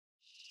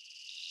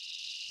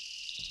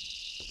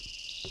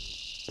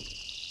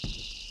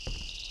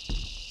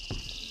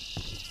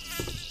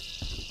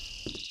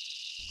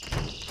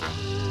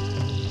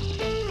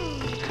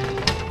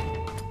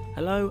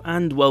Hello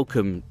and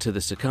welcome to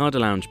the Cicada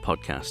Lounge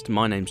podcast.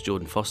 My name's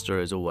Jordan Foster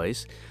as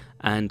always,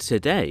 and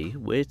today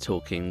we're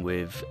talking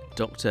with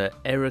Dr.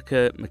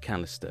 Erica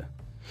McAlister.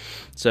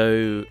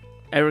 So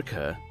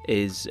Erica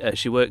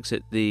she works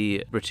at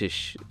the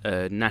British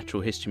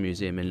Natural History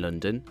Museum in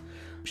London.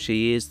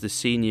 She is the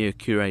senior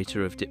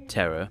curator of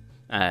Diptera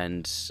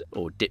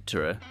or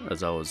Diptera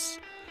as I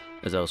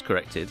was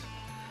corrected.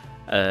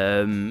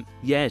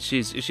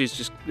 She's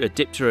just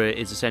Diptera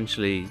is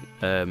essentially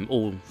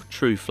all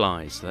true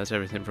flies. So that's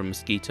everything from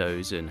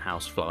mosquitoes and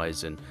house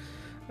flies and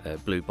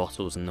blue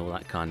bottles and all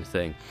that kind of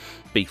thing,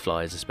 bee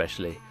flies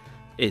especially.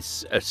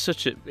 It's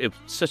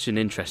such an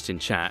interesting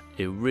chat.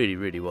 It really,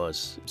 really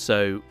was.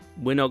 So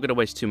we're not going to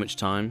waste too much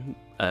time.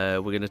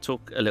 We're going to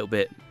talk a little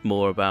bit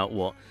more about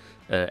what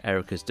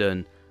Erica's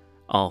done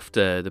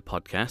after the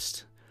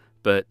podcast.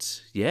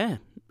 But yeah,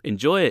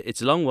 enjoy it.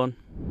 It's a long one.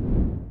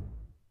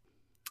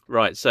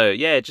 Right, so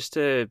yeah, just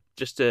to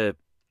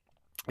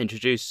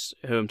introduce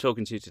who I'm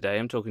talking to today,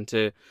 I'm talking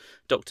to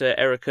Dr.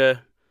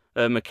 Erica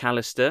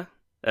McAlister.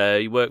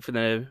 You work for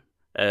the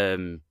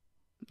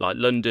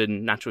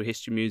London Natural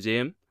History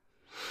Museum.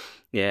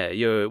 Yeah,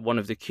 you're one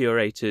of the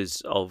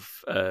curators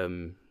of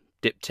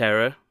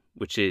Diptera,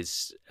 which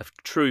is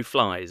true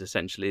flies,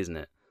 essentially, isn't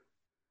it?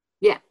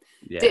 Yeah.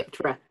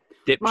 Diptera.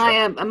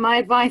 My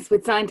advice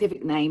with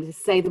scientific names is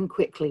say them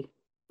quickly.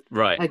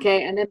 Right.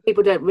 Okay, and then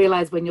people don't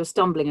realise when you're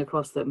stumbling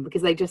across them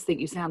because they just think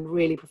you sound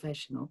really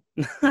professional.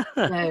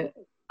 So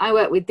I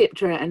work with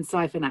Diptera and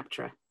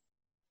Siphonaptera.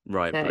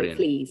 Right, so brilliant.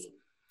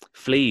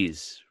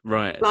 Fleas,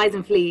 right. Flies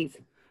and fleas.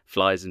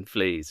 Flies and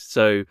fleas.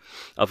 So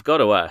I've got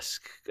to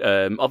ask,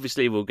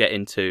 obviously we'll get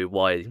into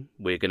why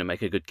we're going to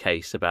make a good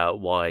case about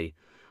why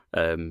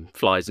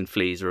flies and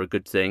fleas are a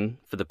good thing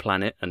for the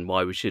planet and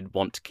why we should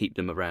want to keep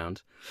them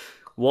around.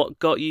 What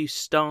got you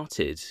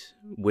started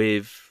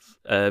with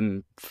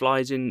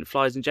flies in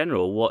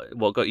general?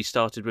 What got you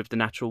started with the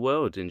natural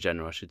world in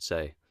general, I should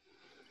say?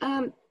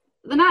 The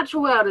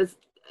natural world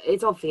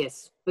is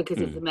obvious because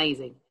it's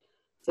amazing.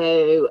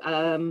 So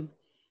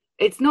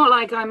it's not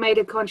like I made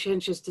a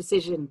conscientious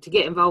decision to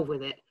get involved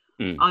with it.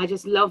 I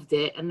just loved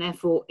it, and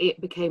therefore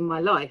it became my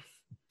life.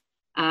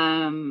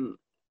 I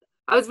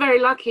was very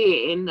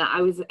lucky in that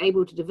I was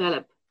able to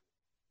develop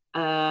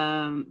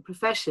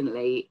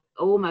professionally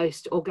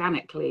almost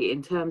organically,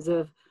 in terms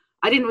of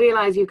I didn't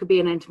realize you could be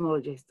an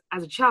entomologist.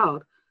 As a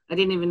child, I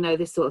didn't even know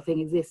this sort of thing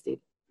existed.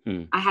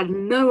 I had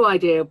no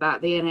idea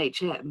about the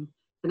NHM,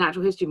 the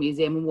Natural History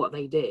Museum, and what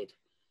they did.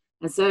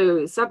 And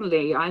so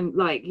suddenly I'm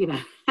like,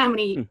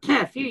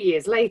 a few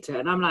years later,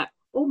 and I'm like,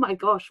 oh my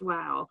gosh,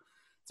 wow.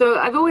 So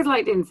I've always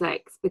liked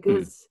insects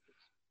because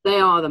they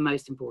are the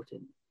most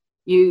important.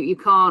 You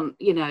can't,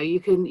 you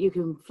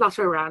can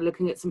flutter around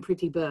looking at some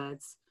pretty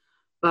birds,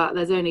 but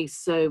there's only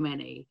so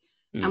many.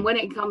 And when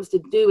it comes to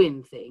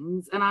doing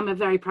things, and I'm a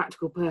very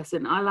practical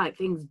person, I like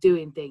things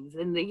doing things.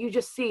 And you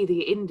just see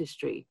the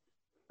industry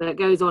that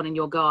goes on in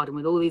your garden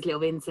with all these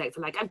little insects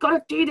are like, I've got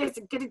to do this,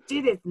 I've got to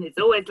do this. And it's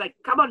always like,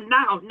 come on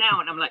now.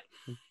 And I'm like,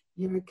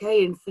 you're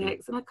okay,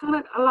 insects. And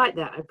I like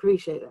that. I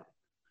appreciate that.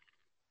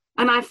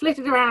 And I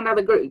flitted around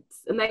other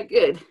groups and they're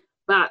good,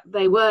 but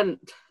they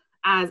weren't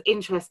as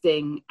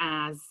interesting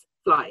as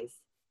flies.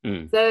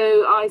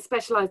 So I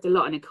specialised a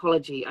lot in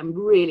ecology. I'm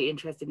really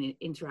interested in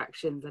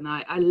interactions, and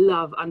I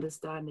love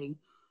understanding,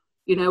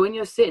 when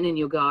you're sitting in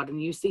your garden,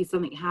 you see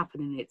something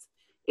happening,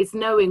 it's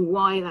knowing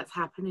why that's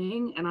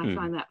happening, and I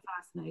find that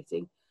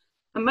fascinating.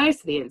 And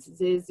most of the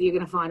instances, you're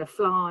going to find a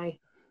fly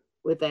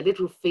with their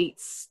little feet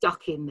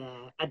stuck in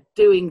there and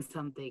doing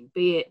something,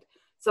 be it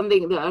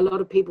something that a lot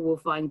of people will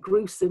find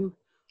gruesome,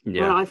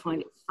 but I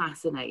find it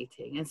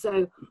fascinating. And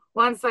so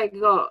once I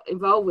got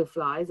involved with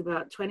flies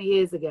about 20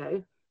 years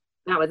ago,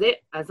 that was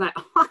it. I was like,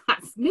 oh,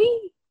 that's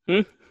me.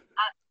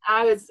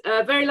 I was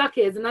very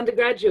lucky as an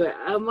undergraduate.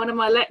 One of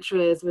my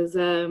lecturers was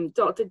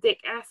Dr. Dick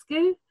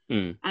Askew,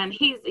 and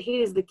he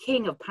is the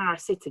king of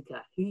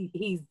parasitica.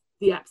 He's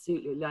the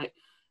absolutely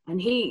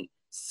and he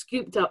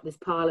scooped up this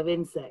pile of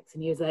insects,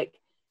 and he was like,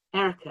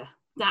 Erica,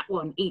 that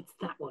one eats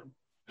that one,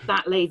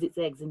 that lays its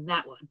eggs in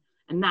that one,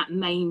 and that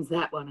maims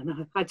that one.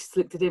 And I just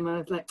looked at him and I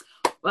was like,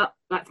 well,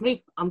 that's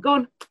me. I'm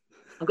gone.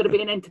 I'm going to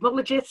be an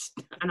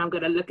entomologist, and I'm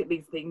going to look at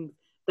these things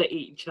that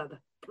eat each other.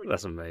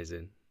 That's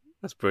amazing.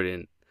 That's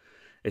brilliant.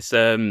 It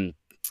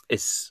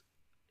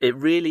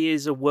really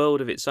is a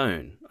world of its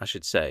own, I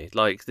should say.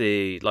 Like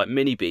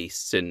mini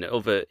beasts and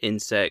other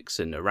insects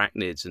and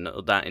arachnids and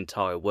that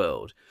entire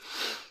world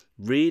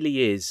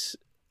really is.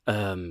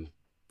 It's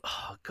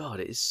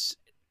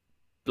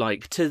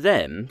like to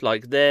them,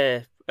 like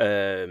their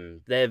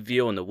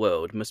view on the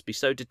world must be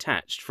so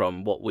detached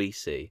from what we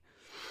see.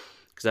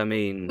 Because I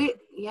mean,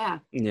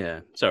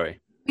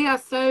 sorry. We are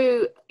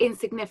so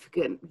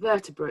insignificant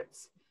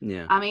vertebrates.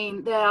 Yeah. I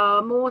mean, there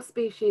are more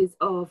species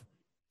of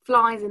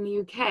flies in the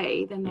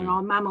UK than there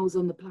are mammals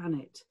on the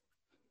planet.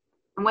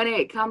 And when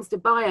it comes to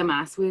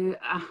biomass,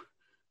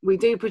 we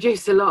do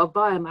produce a lot of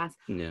biomass,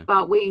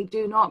 but we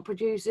do not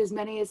produce as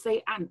many as,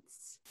 say,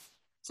 ants.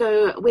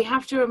 So we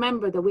have to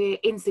remember that we're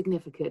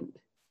insignificant.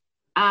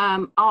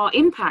 Our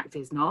impact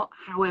is not,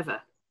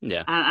 however.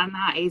 Yeah. And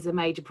that is a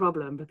major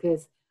problem,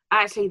 because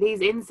actually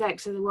these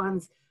insects are the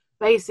ones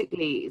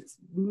basically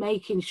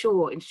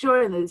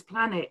ensuring that this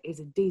planet is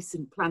a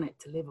decent planet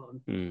to live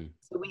on.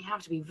 So we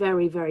have to be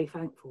very, very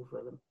thankful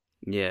for them.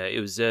 Yeah, it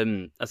was.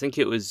 I think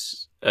it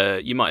was.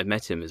 You might have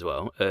met him as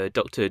well,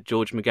 Dr.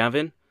 George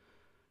McGavin.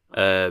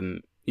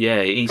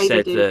 Yeah, he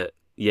said that.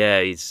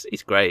 Yeah,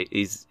 he's great.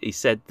 He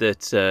said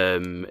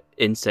that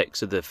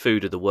insects are the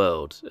food of the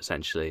world,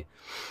 essentially,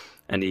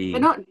 and they're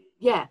not.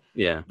 Yeah,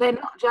 they're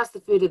not just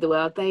the food of the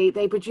world.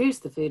 They produce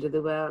the food of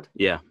the world.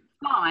 Yeah,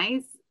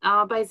 flies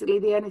are basically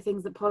the only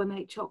things that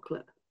pollinate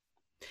chocolate.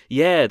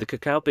 Yeah, the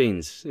cacao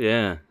beans.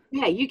 Yeah.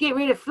 Yeah, you get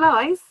rid of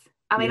flies.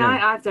 I mean,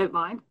 I don't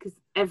mind, because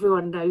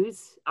everyone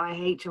knows I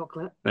hate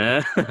chocolate.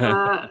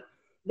 The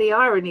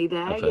irony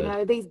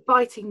there, these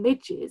biting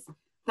midges,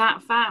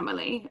 that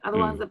family are the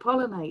ones that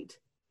pollinate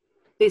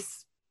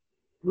this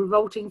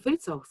revolting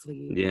food source for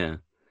you. Yeah,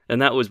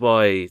 and that was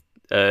why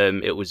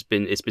it's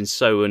been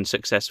so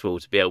unsuccessful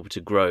to be able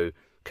to grow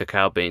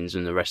cacao beans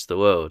in the rest of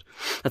the world.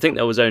 I think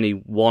there was only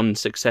one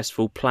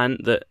successful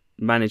plant that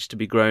managed to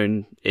be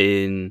grown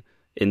in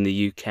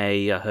the UK,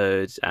 I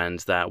heard, and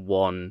that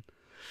one.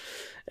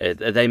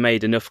 They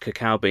made enough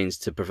cacao beans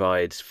to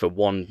provide for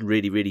one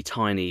really, really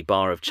tiny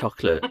bar of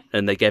chocolate,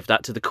 and they gave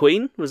that to the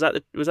Queen. Was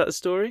that the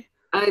story?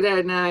 I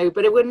don't know,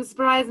 but it wouldn't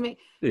surprise me.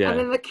 Yeah. I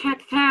mean, the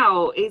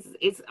cacao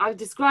is I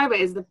describe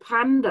it as the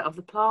panda of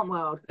the plant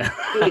world.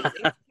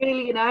 It's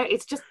really,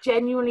 it's just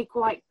genuinely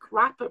quite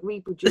crap at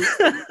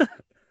reproducing.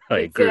 I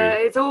agree.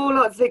 It's all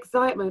lots of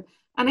excitement.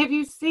 And if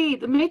you see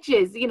the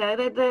midges,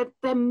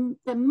 they're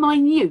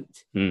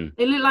minute.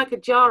 They look like a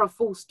jar of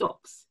full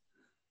stops.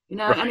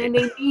 Right. And then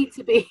they need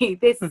to be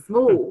this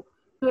small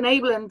to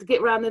enable them to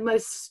get around the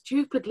most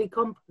stupidly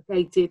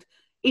complicated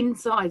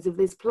insides of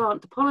this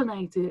plant to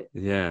pollinate it.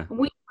 Yeah. And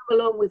we come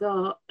along with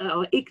our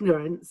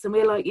ignorance, and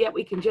we're like, yeah,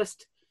 we can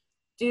just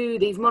do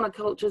these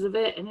monocultures of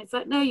it. And it's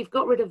like, no, you've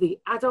got rid of the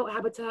adult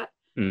habitat.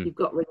 You've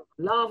got rid of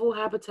larval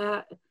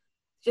habitat.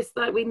 Just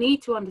like we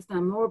need to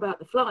understand more about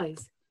the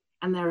flies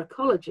and their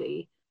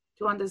ecology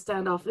to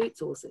understand our food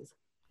sources.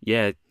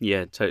 Yeah,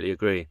 totally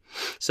agree.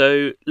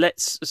 So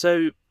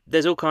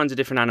there's all kinds of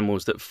different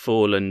animals that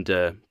fall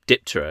under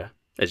Diptera,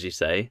 as you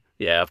say.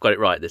 Yeah, I've got it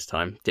right this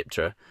time,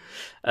 Diptera.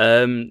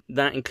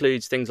 That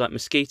includes things like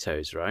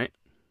mosquitoes, right?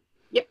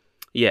 Yep.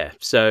 Yeah,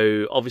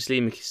 so obviously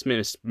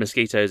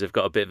mosquitoes have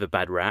got a bit of a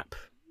bad rap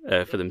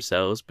for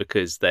themselves,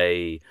 because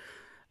they're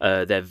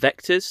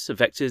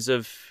vectors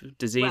of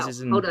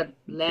diseases. Well, hold on,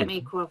 let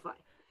me qualify.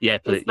 Yeah,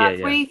 there's about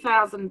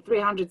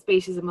 3,300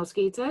 species of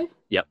mosquito.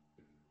 Yep.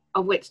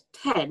 Of which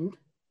 10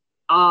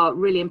 are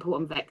really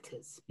important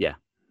vectors. Yeah.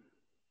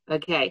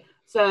 Okay,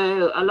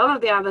 so a lot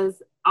of the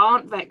others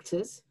aren't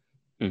vectors,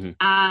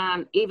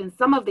 and even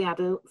some of the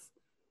adults.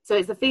 So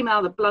it's the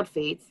female that blood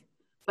feeds,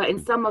 but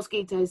in some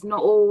mosquitoes,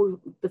 not all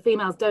the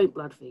females don't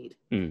blood feed.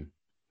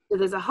 So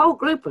there's a whole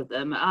group of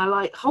them are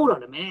like, hold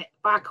on a minute,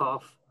 back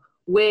off.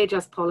 We're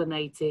just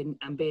pollinating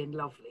and being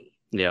lovely.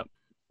 Yeah.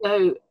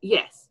 So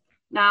yes,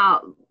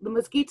 now the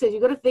mosquitoes,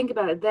 you've got to think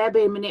about it. They're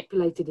being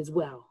manipulated as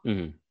well,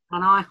 and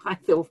I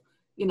feel,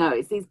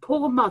 it's these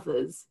poor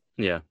mothers,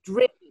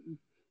 driven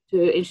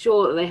to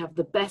ensure that they have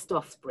the best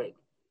offspring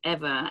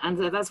ever, and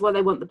that's why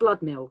they want the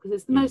blood meal, because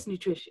it's the most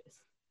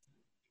nutritious.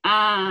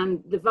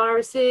 And the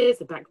viruses,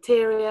 the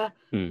bacteria,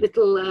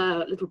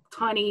 little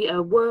tiny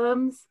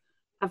worms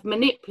have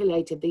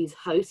manipulated these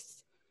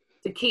hosts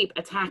to keep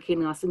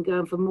attacking us and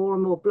going for more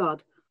and more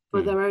blood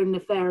for their own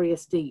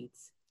nefarious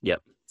deeds.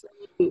 Yep. So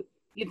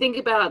you think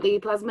about the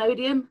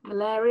Plasmodium,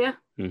 malaria.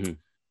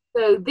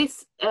 So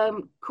this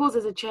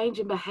causes a change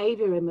in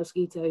behavior in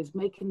mosquitoes,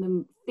 making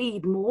them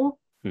feed more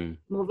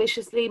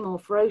viciously, more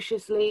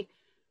ferociously.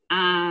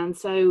 And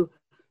so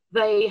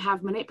they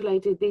have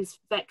manipulated these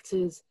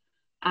vectors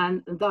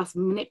and thus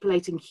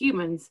manipulating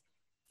humans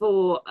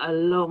for a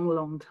long,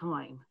 long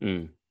time.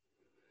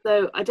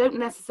 So I don't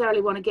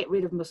necessarily want to get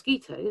rid of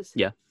mosquitoes.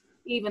 Yeah.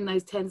 Even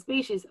those 10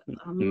 species,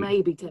 I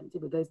may be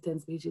tempted with those 10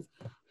 species,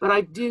 but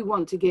I do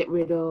want to get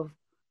rid of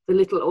the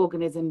little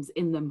organisms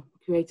in them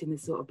creating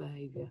this sort of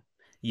behavior.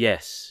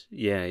 Yes,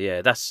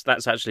 yeah. That's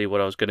actually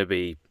what I was going to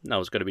be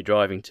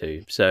driving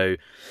to. So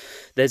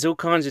there's all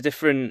kinds of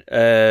different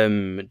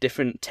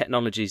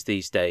technologies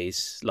these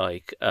days,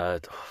 like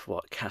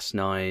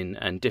Cas9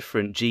 and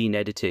different gene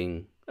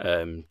editing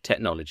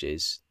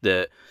technologies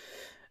that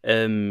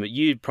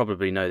you'd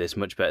probably know this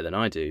much better than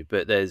I do.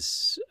 But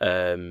there's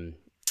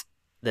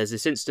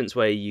this instance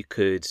where you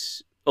could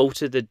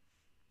alter the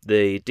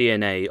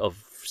DNA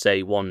of,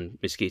 say, one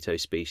mosquito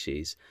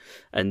species,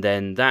 and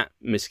then that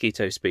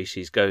mosquito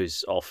species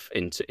goes off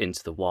into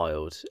the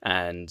wild,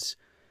 and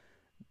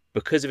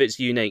because of its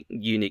unique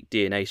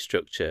DNA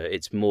structure,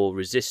 it's more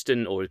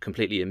resistant or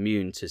completely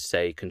immune to,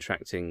 say,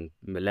 contracting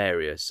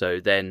malaria. So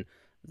then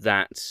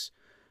that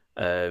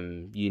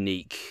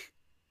unique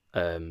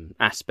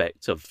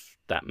aspect of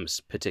that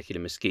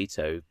particular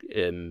mosquito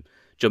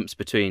jumps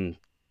between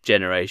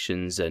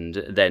generations, and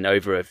then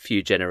over a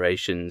few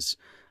generations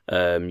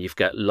You've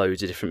got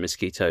loads of different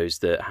mosquitoes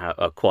that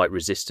are quite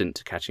resistant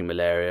to catching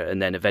malaria,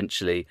 and then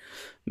eventually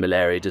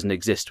malaria doesn't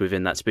exist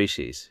within that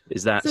species.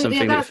 Is that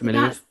something that you're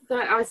familiar with?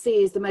 That I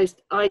see is the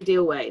most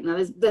ideal way.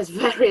 Now, there's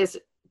various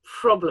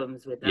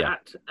problems with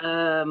that.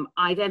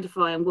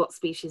 Identifying what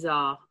species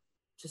are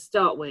to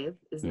start with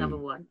is number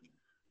one.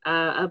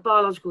 A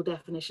biological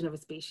definition of a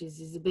species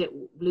is a bit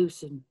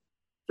loose and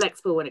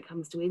flexible when it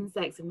comes to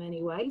insects in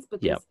many ways,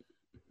 because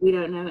we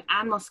don't know,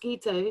 and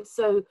mosquitoes.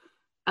 So,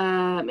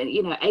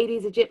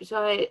 Aedes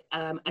aegypti,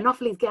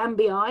 Anopheles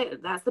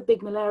gambii, that's the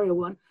big malaria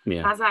one,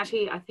 has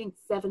actually, I think,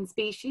 7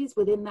 species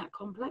within that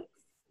complex.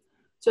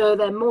 So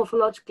they're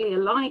morphologically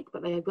alike,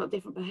 but they have got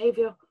different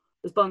behavior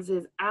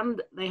responses,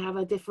 and they have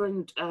a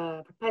different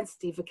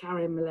propensity for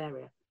carrying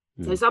malaria.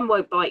 So some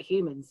won't bite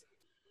humans.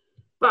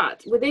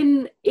 But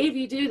if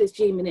you do this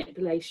gene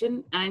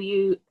manipulation and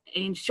you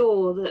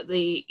ensure that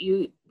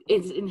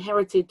it's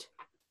inherited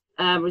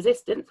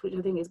resistance, which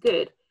I think is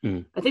good,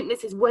 I think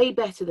this is way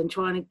better than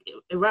trying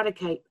to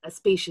eradicate a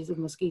species of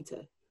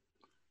mosquito.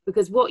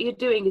 Because what you're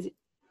doing is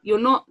you're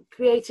not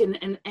creating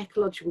an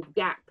ecological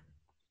gap.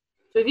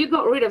 So if you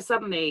got rid of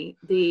suddenly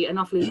the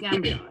Anopheles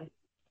gambii,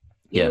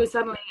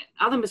 suddenly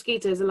other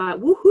mosquitoes are like,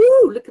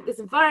 woohoo, look at this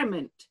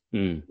environment.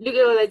 Look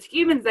at all those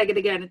humans, they're going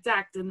to get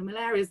attacked. And the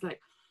malaria is like,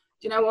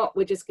 do you know what?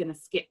 We're just going to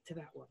skip to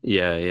that one.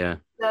 Yeah.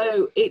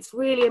 So it's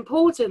really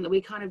important that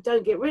we kind of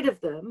don't get rid of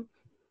them.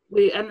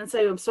 And then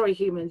say, I'm sorry,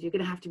 humans, you're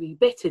going to have to be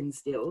bitten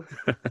still.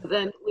 But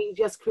then we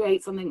just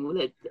create something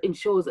that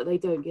ensures that they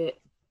don't get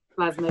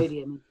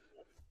plasmodium.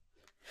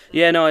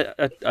 Yeah, no,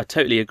 I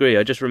totally agree.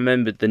 I just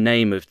remembered the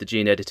name of the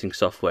gene editing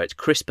software. It's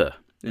CRISPR,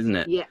 isn't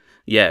it?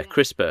 Yeah,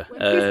 CRISPR.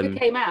 When CRISPR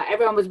came out,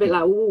 everyone was a bit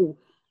like, ooh.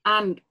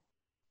 And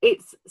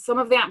some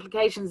of the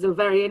applications are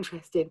very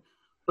interesting,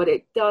 but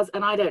it does,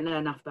 and I don't know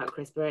enough about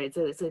CRISPR.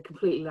 It's a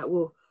completely like,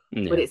 whoa.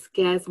 But it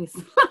scares me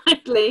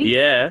slightly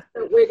that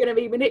we're going to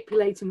be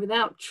manipulating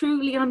without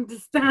truly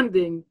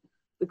understanding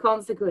the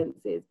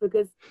consequences,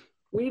 because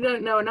we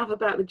don't know enough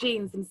about the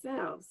genes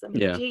themselves. I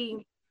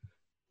mean,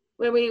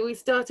 when we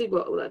started,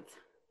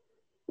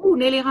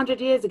 nearly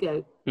 100 years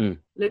ago,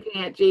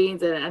 looking at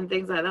genes and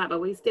things like that, but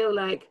we still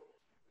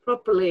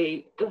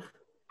properly,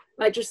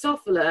 like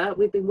Drosophila,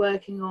 we've been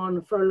working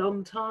on for a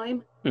long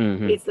time.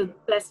 It's the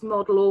best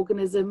model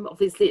organism.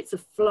 Obviously, it's a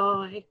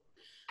fly.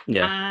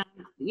 And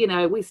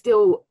we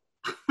still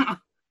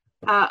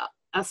are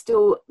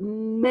still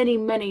many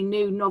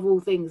new novel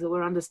things that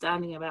we're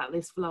understanding about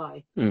this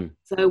fly.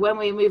 So when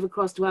we move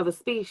across to other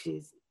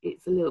species,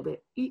 it's a little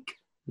bit eek.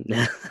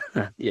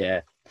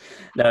 Yeah,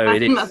 no,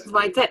 that's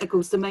my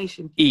technical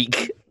summation.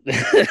 Eek.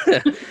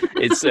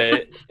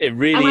 It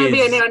really I won't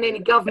is. be on any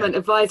government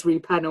advisory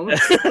panel.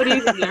 What do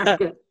you think,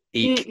 Erica?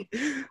 Eek.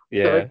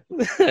 Yeah.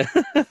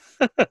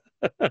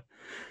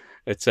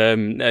 It's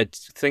gene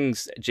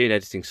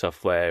editing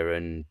software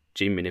and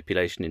gene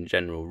manipulation in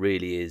general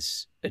really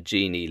is a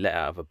genie let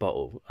out of a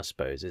bottle, I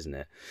suppose, isn't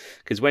it?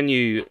 Because when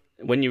you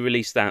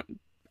release that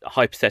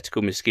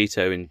hypothetical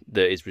mosquito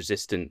that is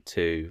resistant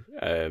to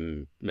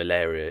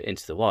malaria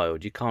into the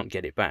wild, you can't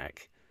get it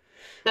back.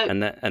 So,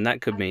 and that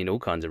could mean all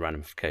kinds of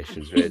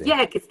ramifications, really.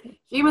 Yeah, because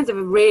humans have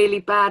a really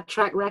bad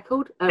track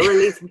record at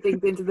releasing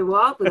things into the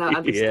wild without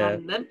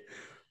understanding them.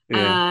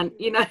 And,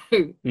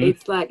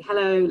 it's like,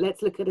 hello,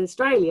 let's look at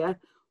Australia,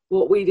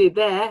 what we did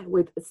there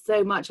with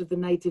so much of the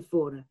native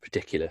fauna.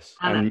 Ridiculous.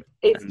 And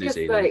it's just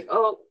like,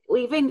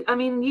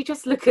 you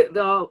just look at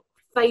the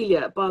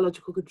failure at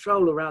biological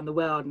control around the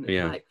world, and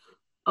it's like,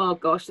 oh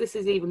gosh, this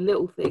is even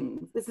little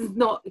things. This is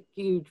not a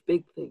huge,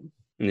 big thing.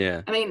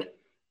 Yeah. I mean,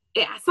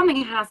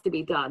 something has to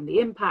be done. The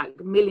impact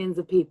of millions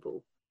of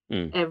people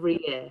every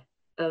year.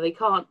 They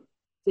can't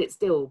sit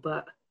still,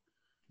 but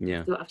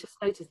I've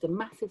just noticed a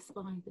massive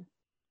spider.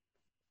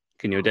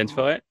 Can you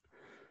identify it?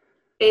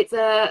 It's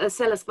a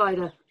cellar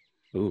spider.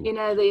 Ooh. You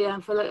know, the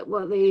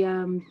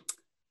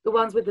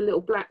ones with the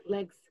little black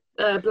legs,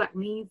 black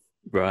knees.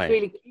 Right. It's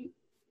really cute.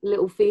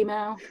 Little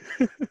female.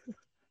 I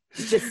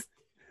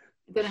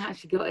don't know how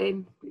she got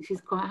in, but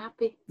she's quite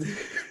happy.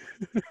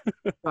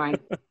 Fine.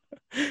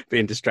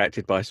 Being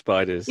distracted by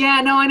spiders.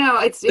 Yeah, no, I know.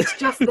 It's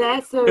just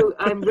there, so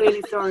I'm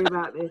really sorry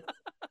about this.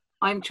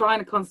 I'm trying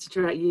to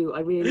concentrate you.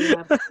 I really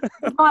am.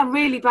 I'm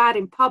really bad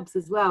in pubs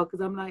as well, because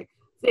I'm like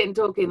sitting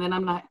talking, and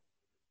I'm like,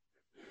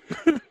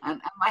 and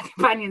my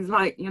companion's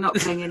like, you're not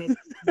paying any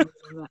attention.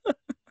 Like,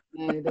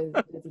 no, there's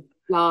a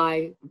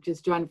fly. I'm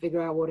just trying to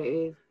figure out what it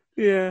is.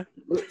 Yeah.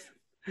 Oops.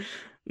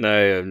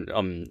 No,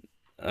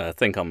 I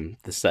think I'm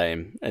the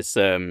same. It's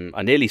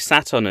I nearly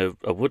sat on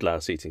a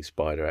woodlouse eating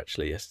spider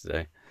actually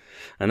yesterday,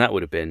 and that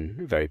would have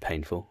been very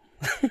painful.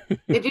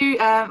 Did you?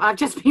 I've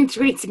just been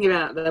tweeting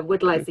about the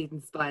woodlouse eating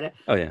spider.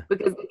 Oh yeah.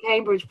 Because the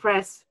Cambridge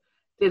Press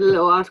did a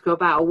little article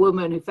about a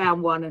woman who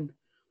found one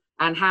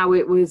and how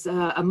it was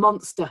a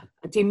monster,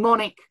 a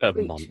demonic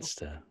creature.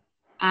 Monster.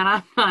 And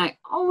I'm like,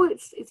 oh,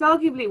 it's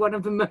arguably one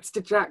of the most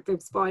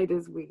attractive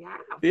spiders we have.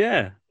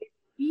 Yeah.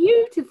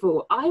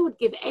 Beautiful. I would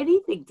give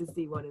anything to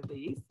see one of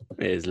these.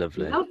 It is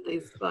lovely. I love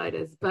these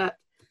spiders, but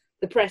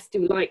the press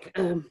do like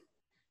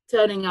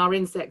turning our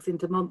insects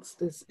into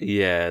monsters.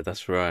 Yeah,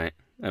 that's right.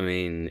 I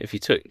mean, if you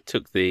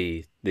took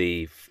the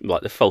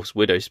like the false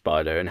widow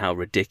spider and how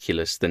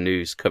ridiculous the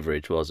news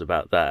coverage was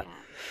about that, Yeah.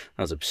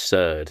 that was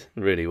absurd.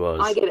 It really I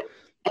was. get it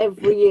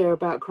every year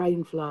about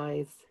crane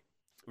flies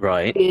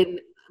Right.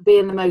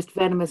 being the most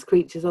venomous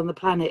creatures on the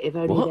planet if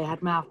only What? they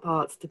had mouth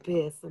parts to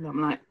pierce. And I'm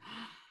like,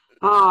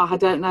 I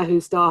don't know who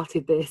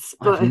started this,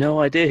 I have but no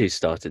idea who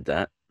started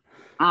that.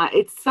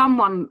 it's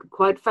someone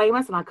quite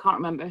famous, and I can't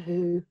remember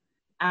who.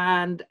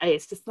 And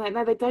it's just like,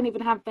 no, they don't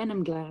even have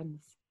venom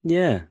glands.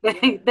 Yeah.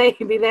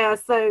 They are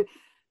so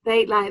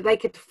they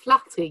could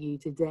flutter you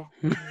to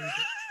death.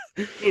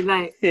 They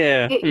like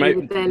Yeah. hit you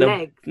with their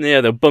legs.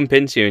 They'll bump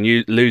into you and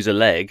you lose a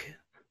leg.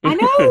 I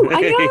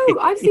know.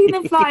 I've seen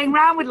them flying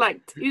around with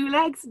like 2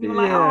 legs, and you're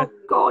like, Yeah. oh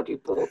God, you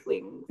poor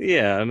things.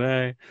 Yeah, I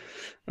know.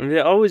 I mean,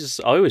 I always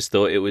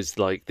thought it was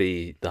like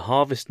the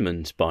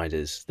harvestman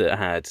spiders that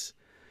had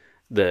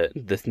the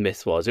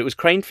myth was it was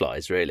crane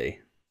flies, really.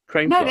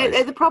 Crane No,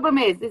 flies. the problem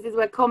is this is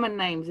where common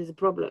names is a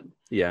problem,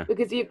 Yeah.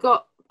 because you've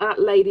got that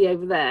lady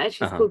over there.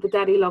 She's Uh-huh. called the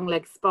daddy long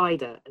leg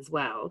spider as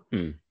well.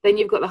 Hmm. Then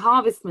you've got the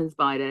harvestman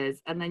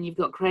spiders, and then you've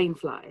got crane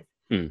flies,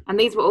 Hmm. and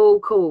these were all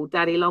called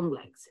daddy long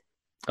legs.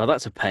 Oh,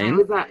 that's a And I pain.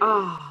 was like,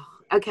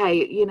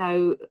 okay,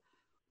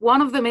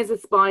 one of them is a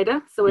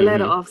spider, so we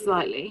let it off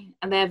slightly,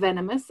 and they're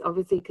venomous,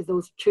 obviously, because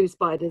those true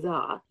spiders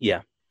are.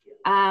 Yeah.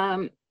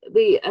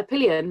 The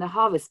Apillion, the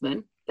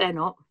harvestman, they're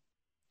not.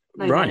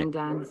 No Right. venom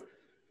glands.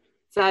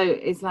 So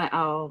it's like,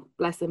 oh,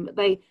 bless them. But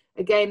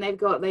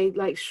they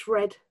like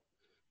shred.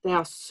 They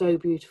are so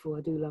beautiful.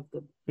 I do love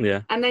them.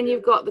 Yeah. And then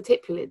you've got the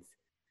tipulids.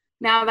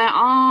 Now, there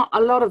are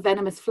a lot of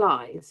venomous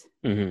flies,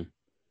 Hmm.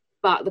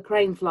 but the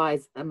crane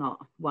flies are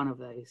not one of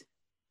those.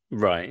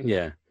 Right.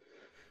 Yeah.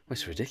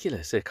 That's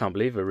ridiculous. I can't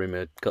believe a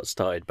rumor got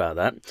started about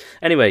that.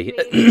 Anyway,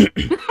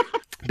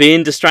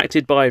 being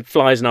distracted by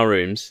flies in our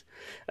rooms,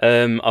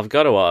 I've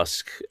got to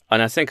ask,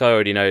 and I think I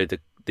already know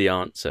the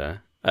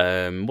answer.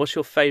 What's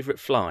your favourite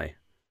fly?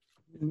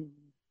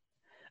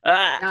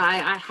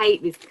 I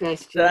hate this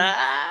question.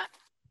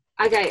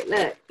 Okay,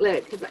 look,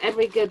 because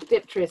every good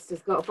dipterist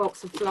has got a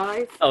box of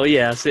flies. Oh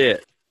yeah, I see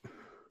it.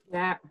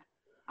 Yeah,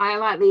 I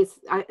like these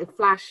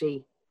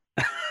flashy.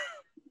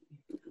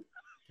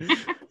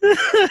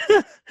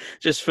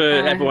 Just for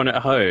everyone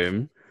at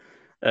home,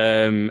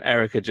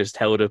 Erica just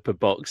held up a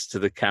box to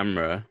the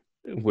camera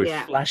with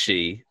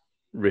flashy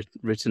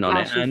written on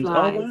Flashy it, and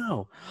flies. oh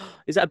wow,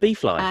 is that a bee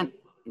fly? And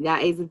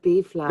that is a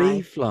bee fly.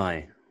 Bee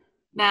fly.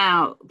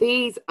 Now,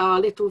 these are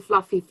little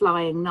fluffy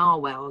flying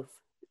narwhals,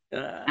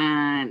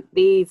 and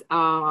these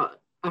are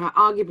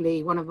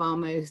arguably one of our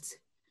most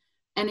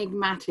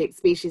enigmatic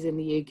species in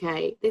the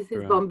UK. This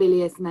is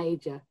Bombilius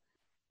major,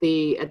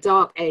 a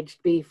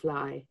dark-edged bee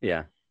fly.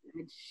 Yeah.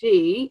 And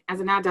she, as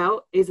an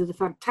adult, is a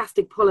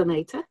fantastic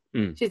pollinator.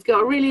 She's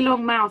got a really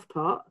long mouth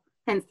part,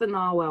 hence the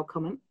narwhal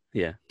comment.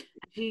 Yeah.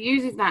 She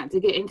uses that to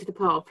get into the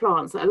part of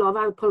plants that a lot of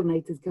other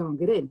pollinators can't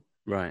get in.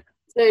 Right.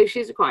 So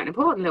she's quite an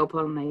important little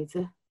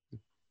pollinator.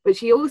 But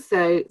she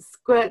also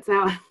squirts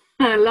out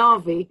her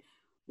larvae,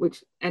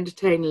 which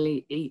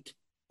entertainingly eat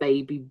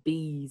baby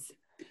bees.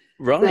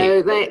 Right.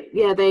 So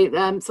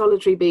they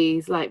solitary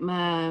bees, like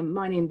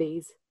mining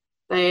bees,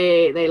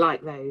 they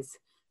like those.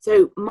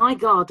 So my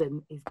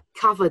garden is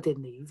covered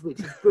in these, which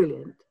is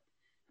brilliant.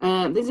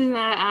 This is an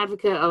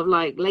advocate of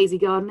like lazy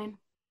gardening.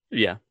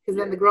 Yeah. Because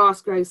then the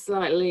grass grows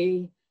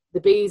slightly. The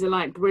bees are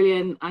like,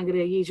 brilliant. I'm going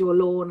to use your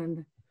lawn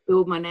and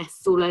build my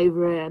nests all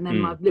over it. And then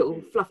my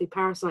little fluffy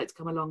parasites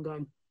come along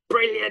going,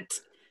 brilliant.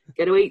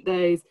 Going to eat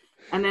those.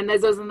 And then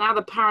there's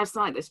another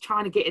parasite that's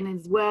trying to get in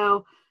as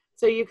well.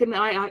 So you can,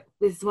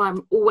 this is why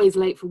I'm always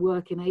late for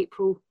work in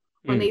April.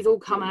 When these all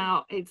come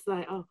out, it's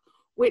like,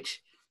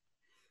 which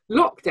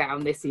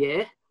lockdown this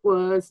year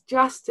was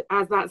just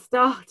as that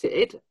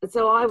started.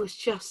 So I was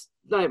just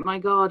like, my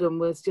garden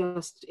was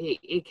just,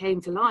 it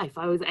came to life.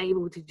 I was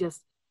able to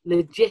just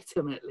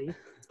legitimately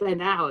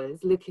spend hours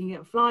looking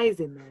at flies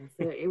in there.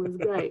 So it was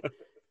great.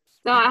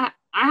 So I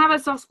have a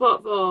soft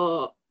spot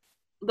for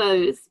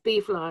those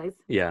bee flies.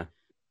 Yeah.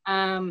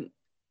 I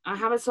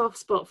have a soft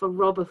spot for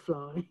robber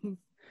flies.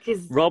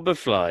 Robber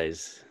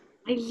flies.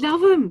 I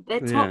love them. They're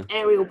top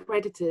aerial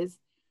predators.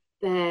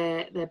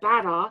 They're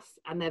badass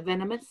and they're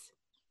venomous.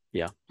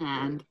 Yeah.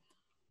 And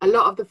a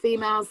lot of the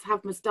females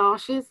have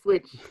moustaches,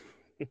 which,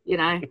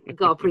 I've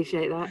got to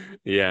appreciate that.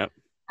 Yeah.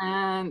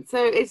 And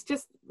so it's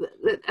just,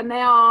 and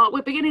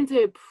we're beginning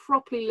to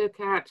properly look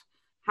at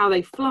how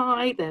they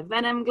fly, their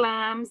venom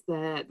glands,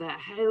 their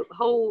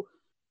whole,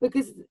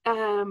 because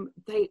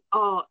they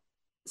are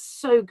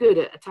so good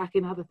at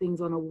attacking other things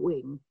on a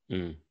wing.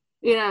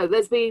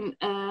 There's been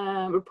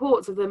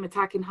reports of them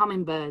attacking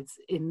hummingbirds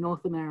in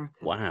North America.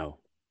 Wow.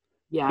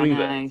 Yeah, I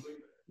know.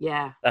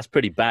 Yeah. That's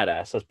pretty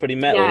badass. That's pretty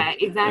metal. Yeah,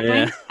 exactly.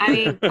 Yeah. I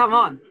mean, come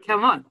on.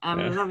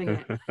 I'm loving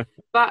it.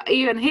 But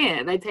even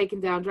here, they've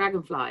taken down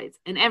dragonflies,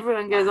 and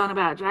everyone goes on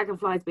about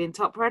dragonflies being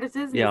top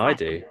predators. Yeah, I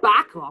do.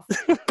 Back off.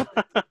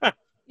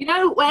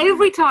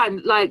 Every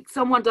time like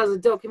someone does a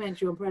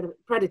documentary on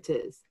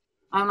predators,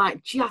 I'm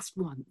like, just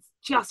once.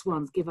 just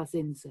once give us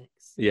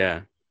insects.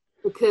 Yeah.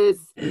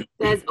 Because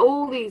there's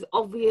all these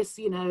obvious,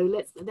 you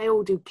know, they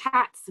all do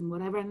cats and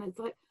whatever, and it's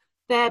like,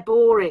 they're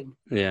boring.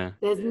 Yeah.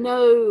 There's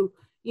no,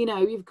 you know,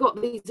 you've got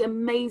these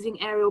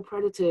amazing aerial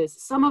predators.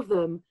 Some of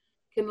them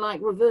can like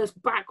reverse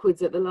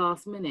backwards at the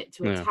last minute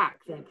to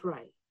attack their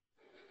prey.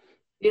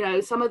 You know,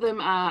 some of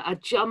them are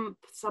jump,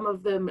 some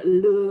of them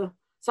lure,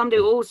 some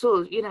do all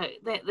sorts, you know,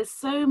 there's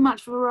so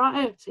much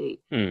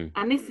variety.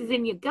 And this is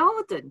in your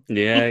garden.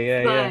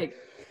 Yeah, Like,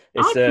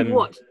 I can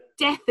watch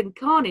death and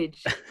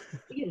carnage,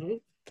 you know,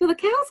 till the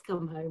cows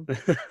come home.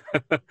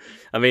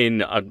 I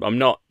mean, I'm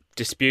not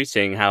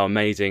disputing how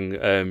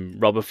amazing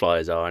robber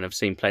flies are, and I've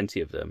seen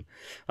plenty of them.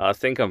 I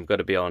think I've got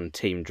to be on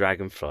team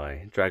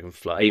dragonfly,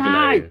 even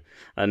though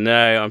I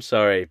know, I'm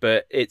sorry,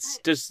 but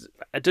does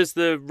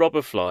the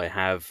robber fly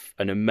have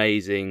an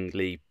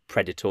amazingly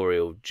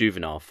predatorial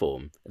juvenile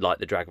form like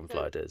the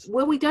dragonfly does?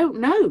 Well, we don't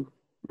know.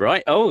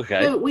 Right. Oh,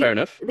 okay. So fair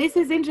enough. This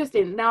is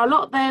interesting. Now, a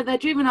lot of their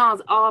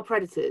juveniles are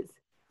predators.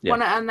 Yeah.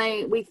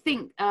 And we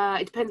think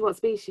it depends what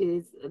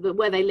species,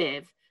 where they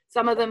live.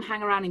 Some of them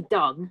hang around in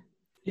dung.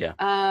 Yeah.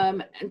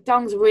 And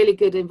dung's a really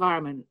good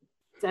environment.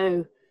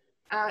 So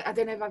I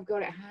don't know if I've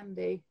got it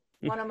handy.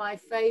 One of my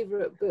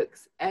favourite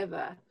books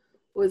ever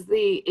was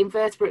The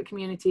Invertebrate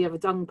Community of a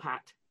Dung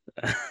Pat.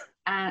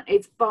 And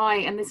it's by,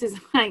 and this is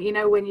like, you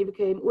know, when you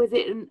became, was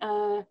it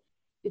an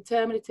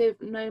determinative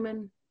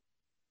nomen?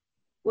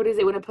 What is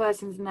it when a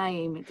person's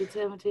name,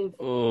 determinative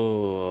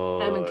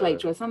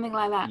nomenclature or something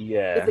like that?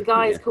 Yeah. Because the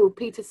guy is called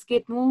Peter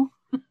Skidmore.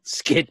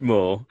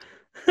 Skidmore.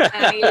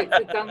 And he looks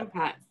at dung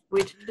pats,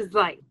 which is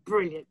like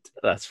brilliant.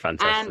 That's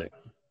fantastic.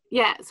 And,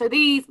 yeah, so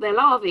their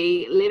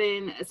larvae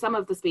some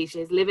of the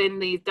species live in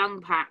these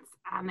dung pats,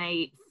 and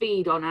they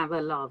feed on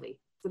other larvae.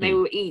 So they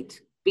will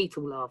eat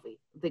beetle larvae,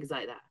 things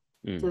like that.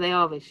 So they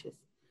are vicious.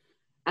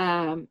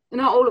 Not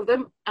all of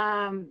them.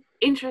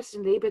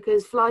 Interestingly,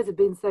 because flies have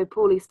been so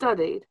poorly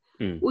studied,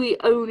 we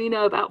only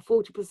know about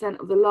 40%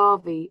 of the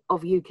larvae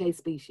of UK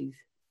species.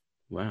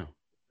 Wow.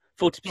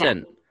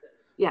 40%?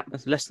 Yeah.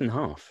 That's less than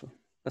half.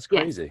 That's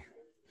crazy.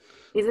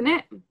 Yes. Isn't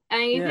it?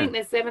 And you think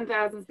there's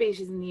 7,000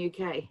 species in the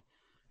UK.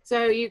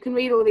 So you can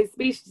read all these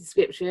species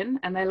description,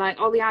 and they're like,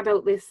 oh, the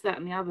adult this, that,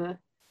 and the other.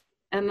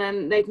 And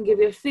then they can give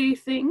you a few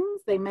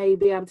things. They may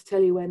be able to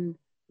tell you when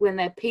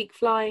their peak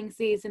flying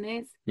season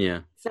is.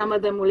 Yeah. Some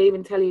of them will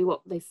even tell you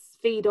what they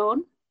feed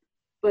on,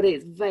 but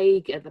it's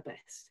vague at the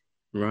best.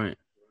 Right.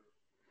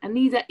 And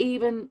these are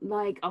even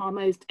like our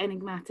most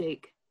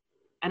enigmatic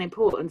and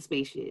important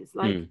species.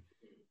 Like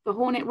the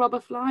hornet robber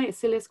fly,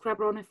 Acilius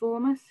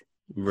crabroniformis.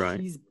 Right.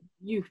 She's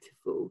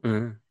beautiful.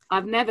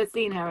 I've never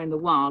seen her in the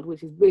wild,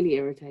 which is really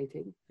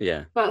irritating.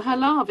 Yeah. But her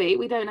larvae,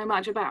 we don't know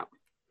much about.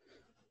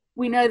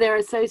 We know they're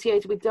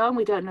associated with dung.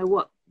 We don't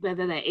know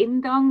whether they're in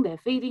dung, they're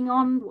feeding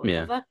on,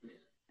 whatever. Yeah.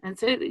 And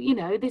so, you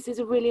know, this is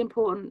a really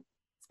important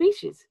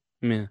species.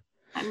 Yeah.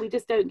 And we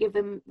just don't give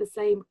them the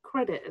same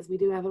credit as we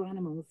do other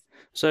animals.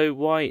 So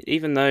why,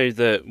 even though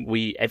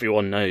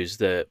everyone knows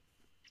that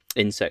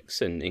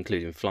insects, and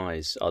including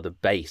flies, are the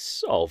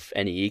base of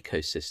any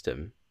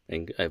ecosystem,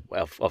 and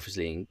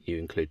obviously you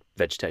include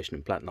vegetation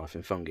and plant life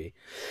and fungi,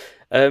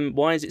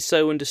 why is it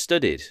so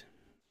understudied?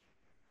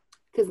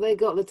 Because they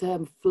got the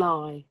term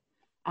fly.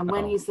 And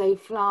when you say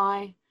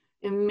fly,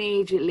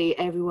 immediately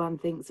everyone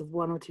thinks of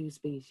one or two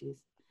species.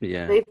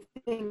 Yeah. They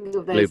think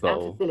of those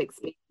amphiphilic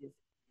species.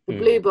 The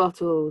blue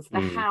bottles,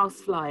 the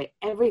housefly,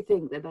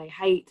 everything that they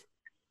hate.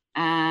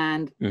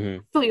 And I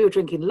thought you were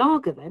drinking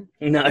lager then.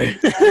 No,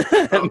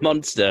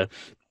 Monster.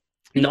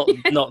 Not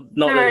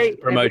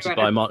promoted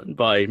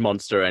by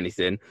Monster or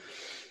anything.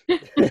 So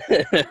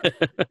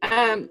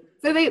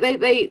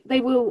they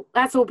will.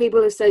 That's all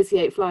people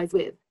associate flies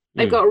with.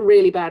 They've got a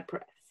really bad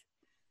press,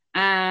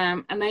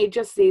 and they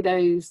just see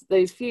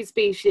those few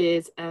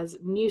species as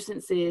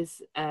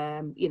nuisances.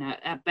 You know,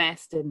 at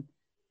best, and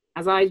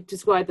as I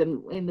describe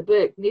them in the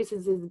book,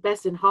 nuisances at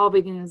best and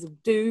harbingers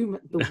of doom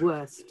at the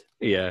worst.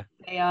 Yeah.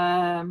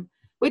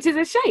 Which is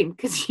a shame,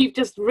 because you've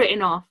just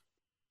written off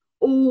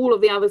all of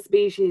the other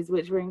species,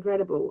 which are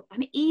incredible.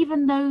 And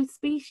even those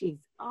species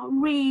are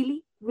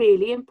really,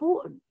 really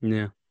important.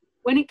 Yeah.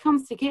 When it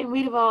comes to getting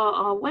rid of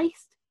our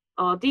waste,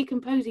 our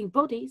decomposing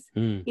bodies,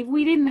 if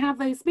we didn't have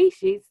those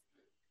species,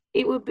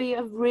 it would be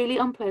a really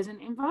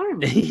unpleasant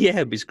environment. Yeah,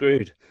 it'd be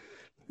screwed.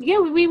 Yeah,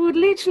 we would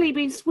literally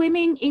be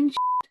swimming in shit.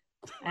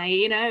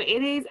 You know,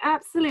 it is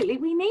absolutely,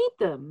 we need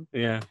them.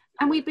 Yeah.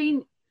 And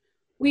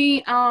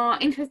we are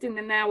interested in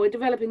them now. We're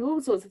developing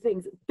all sorts of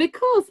things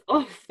because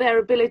of their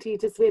ability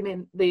to swim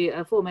in the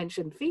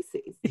aforementioned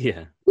feces.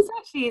 Yeah. This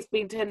actually has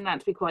been turning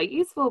out to be quite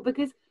useful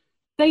because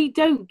they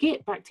don't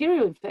get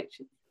bacterial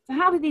infections. So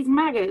how did these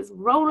maggots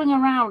rolling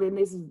around in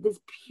this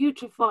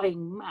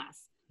putrefying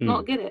mass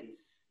not get it?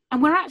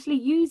 And we're actually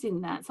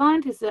using that.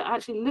 Scientists are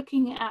actually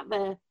looking at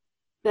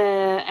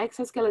their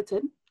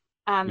exoskeleton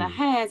and the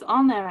hairs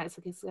on their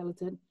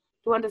exoskeleton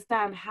to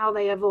understand how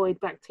they avoid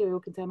bacterial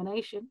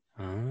contamination.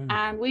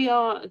 And we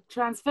are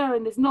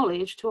transferring this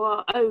knowledge to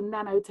our own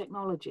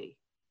nanotechnology.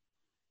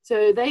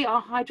 So they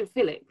are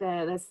hydrophilic,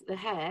 the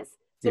hairs.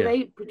 So Yeah.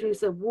 they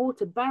produce a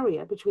water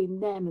barrier between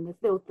them and the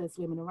filth they're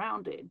swimming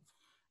around in.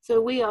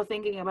 So we are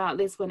thinking about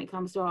this when it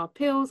comes to our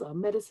pills, our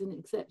medicine,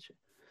 etc.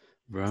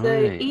 So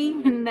Right.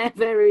 even their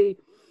very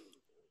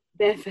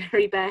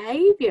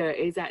behavior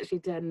is actually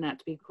turning out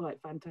to be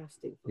quite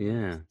fantastic for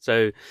Yeah. us.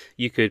 So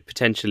you could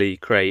potentially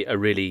create a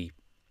really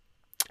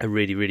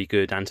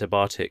good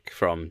antibiotic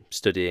from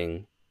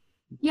studying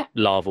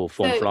larval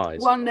form So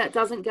flies. one that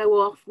doesn't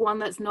go off, one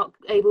that's not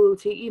able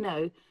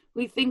to,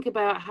 we think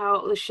about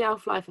how the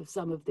shelf life of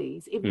some of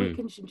these, if we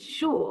can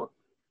ensure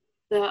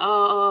that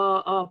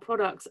our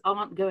products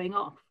aren't going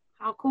off.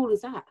 How cool is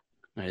that?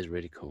 That is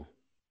really cool.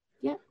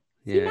 Yeah.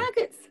 See,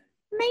 maggots,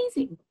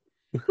 amazing.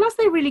 Plus,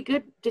 they're really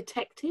good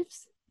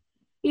detectives.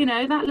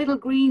 That little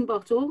green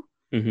bottle,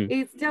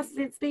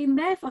 it's been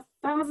there for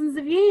thousands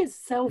of years,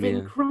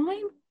 solving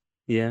crime.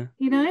 Yeah.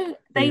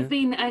 They've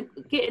been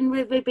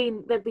they've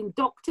been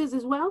doctors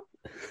as well.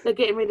 They're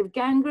getting rid of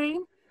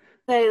gangrene.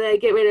 They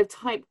get rid of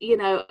type,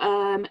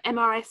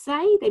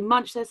 MRSA. They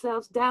munch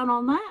themselves down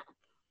on that.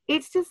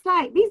 It's just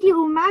like these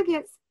little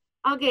maggots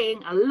are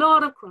getting a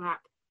lot of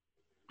crap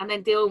and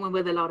then dealing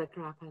with a lot of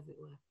crap, as it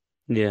were.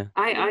 Yeah.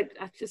 I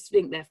just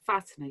think they're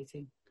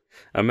fascinating.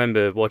 I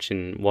remember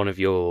watching one of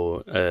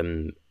your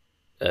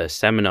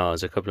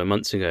seminars a couple of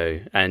months ago,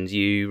 and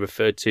you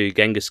referred to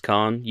Genghis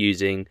Khan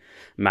using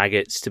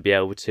maggots to be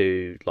able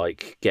to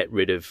get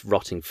rid of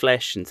rotting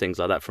flesh and things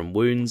like that from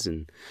wounds,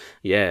 and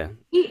the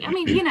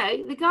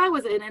guy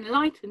was an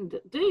enlightened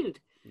dude.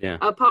 Yeah.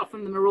 Apart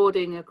from the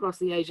marauding across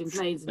the Asian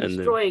plains and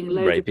destroying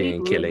loads of people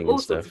and killing and all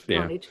sorts of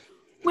carnage,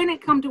 when it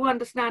come to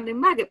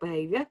understanding maggot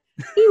behaviour,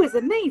 he was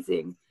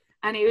amazing,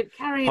 and he would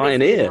carry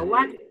pioneer.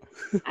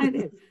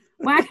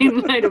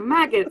 wagon load of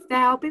maggots to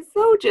help his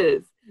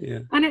soldiers.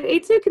 Yeah. And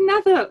it took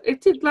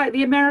like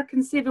the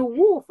American Civil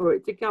War for it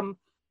to become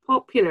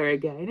popular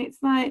again.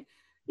 It's like,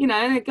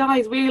 the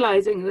guys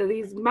realizing that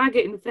these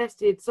maggot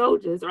infested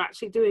soldiers are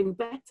actually doing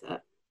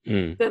better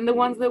than the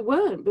ones that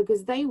weren't,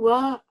 because they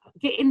were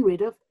getting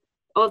rid of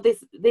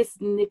this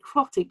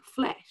necrotic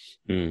flesh.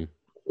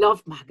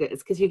 Love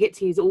maggots because you get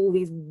to use all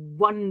these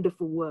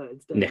wonderful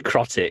words.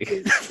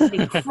 Necrotic.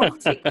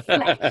 Necrotic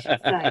flesh.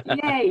 It's like,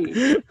 yay!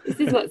 This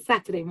is what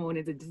Saturday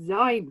mornings are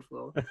designed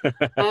for.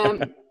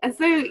 And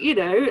so,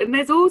 and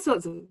there's all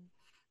sorts of.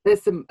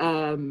 There's some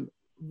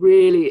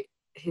really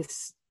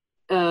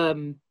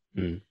even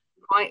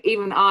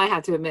I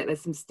had to admit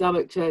there's some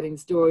stomach churning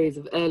stories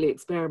of early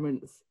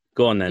experiments.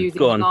 Go on then.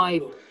 Go on.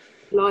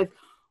 Live.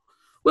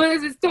 Well,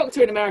 there's this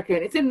doctor in America,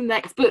 and it's in the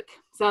next book,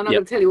 so I'm not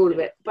going to tell you all of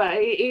it. But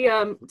he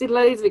did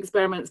loads of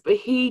experiments, but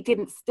he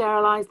didn't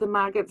sterilize the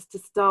maggots to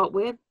start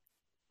with.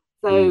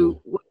 So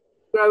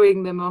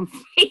growing them on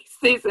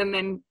feces and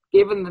then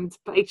giving them to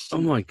patients.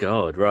 Oh my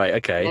God! Right?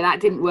 Okay. Yeah, that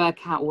didn't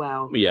work out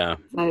well. Yeah.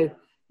 So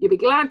you'll be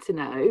glad to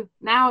know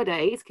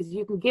nowadays, because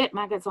you can get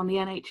maggots on the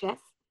NHS.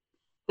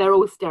 They're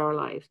all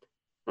sterilized,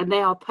 and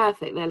they are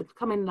perfect. They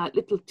come in like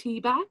little tea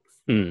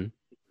bags. They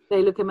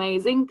look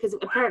amazing because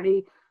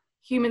apparently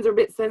humans are a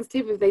bit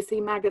sensitive if they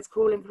see maggots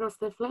crawling across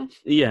their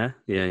flesh. Yeah.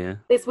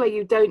 This way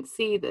you don't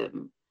see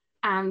them,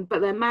 but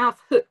their mouth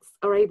hooks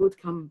are able to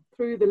come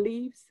through the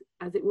leaves,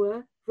 as it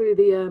were, through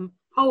the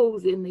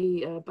holes in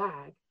the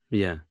bag.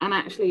 Yeah. And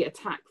actually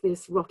attack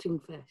this rotting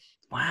flesh.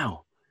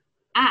 Wow.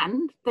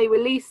 And they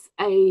release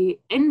a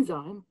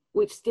enzyme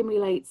which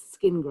stimulates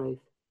skin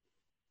growth.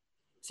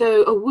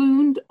 So a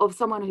wound of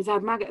someone who's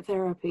had maggot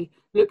therapy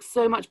looks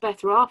so much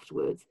better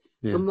afterwards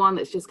than one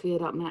that's just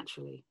cleared up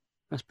naturally.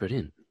 That's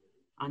brilliant.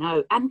 I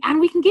know. And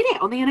we can get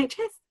it on the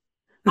NHS.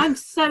 I'm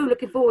so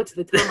looking forward to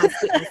the time I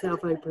split myself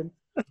open.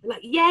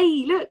 Like,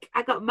 yay, look,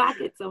 I got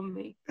maggots on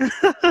me.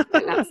 Like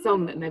that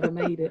song that never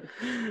made it.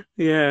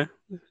 Yeah.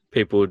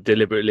 People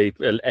deliberately,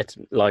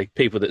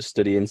 people that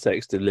study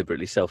insects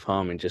deliberately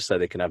self-harming just so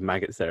they can have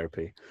maggot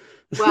therapy.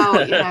 Well,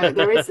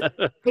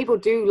 people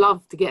do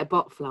love to get a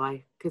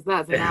botfly, because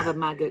that's another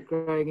maggot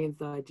growing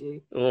inside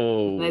you.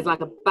 Oh. And there's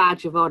like a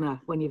badge of honour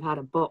when you've had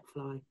a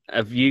botfly.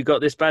 Have you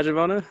got this badge of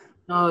honour?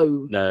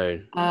 No.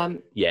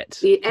 Yet.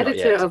 The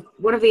editor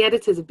one of the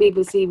editors of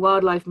BBC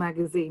Wildlife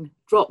magazine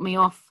dropped me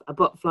off a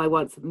botfly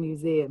once at the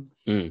museum.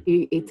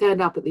 He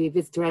turned up at the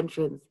visitor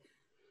entrance,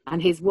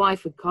 and his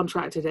wife had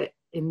contracted it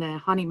in their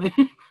honeymoon.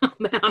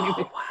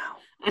 Oh wow!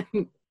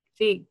 And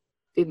she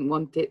didn't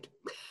want it.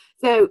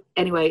 So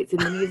anyway, it's in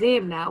the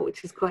museum now,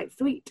 which is quite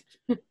sweet.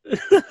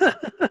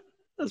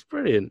 That's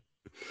brilliant.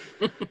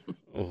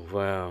 Oh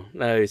wow!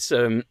 No, it's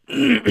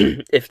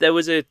if there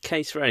was a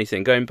case for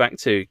anything, going back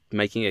to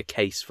making a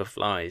case for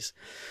flies,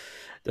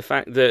 the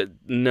fact that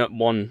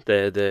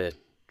they're the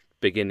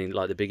beginning,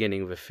 like the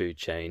beginning of a food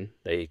chain.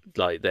 They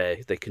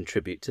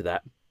contribute to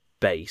that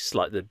base,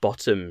 like the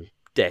bottom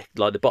deck,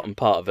 like the bottom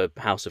part of a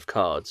house of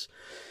cards.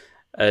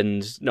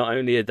 And not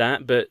only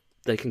that, but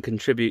they can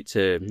contribute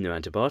to new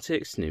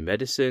antibiotics, new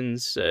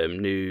medicines,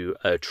 new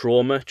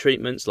trauma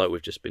treatments, like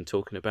we've just been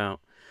talking about.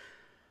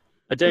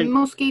 The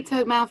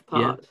mosquito mouth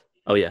part. Yeah.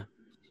 Oh yeah.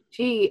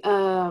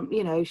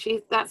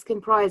 That's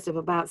comprised of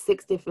about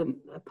 6 different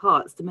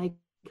parts to make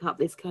up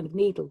this kind of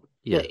needle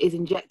that is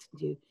injected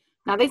into you.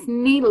 Now, this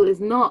needle is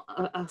not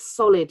a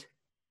solid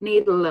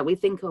needle that we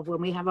think of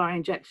when we have our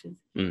injections.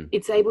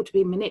 It's able to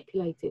be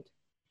manipulated.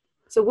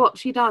 So what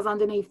she does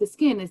underneath the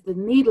skin is the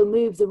needle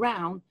moves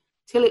around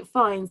till it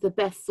finds the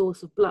best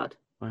source of blood.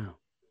 Wow.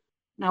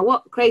 Now,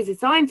 what crazy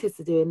scientists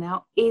are doing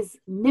now is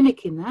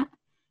mimicking that.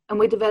 And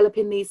we're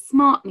developing these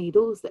smart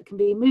needles that can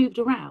be moved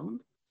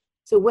around.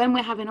 So when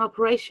we're having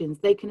operations,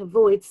 they can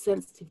avoid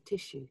sensitive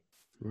tissue.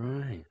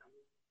 Right.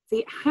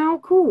 See, how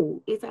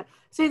cool is that?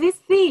 So this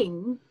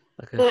thing...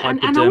 Like a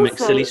hypodermic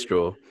silly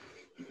straw.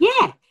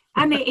 Yeah.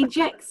 And it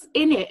injects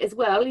in it as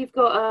well. You've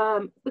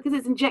got, because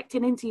it's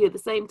injecting into you at the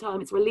same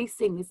time, it's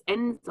releasing this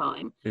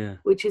enzyme,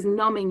 which is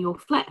numbing your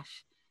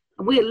flesh.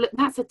 And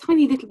that's a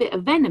tiny little bit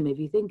of venom if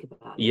you think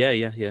about it.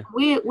 Yeah.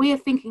 We're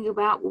thinking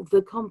about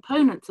the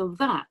components of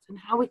that and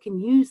how we can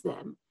use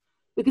them.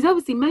 Because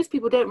obviously most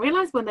people don't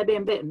realise when they're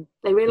being bitten.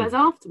 They realise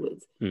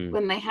afterwards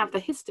when they have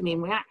the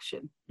histamine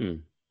reaction.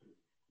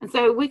 And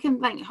so we can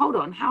think, hold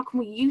on, how can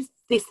we use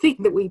this thing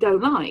that we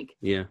don't like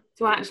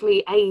to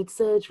actually aid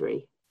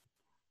surgery?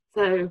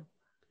 So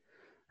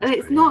and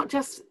it's not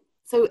just,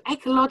 so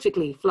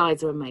ecologically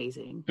flies are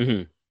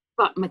amazing,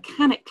 but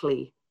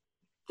mechanically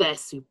they're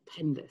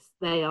stupendous.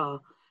 They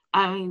are,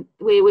 I mean,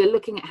 we're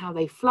looking at how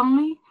they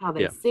fly, how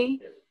they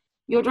see.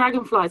 Your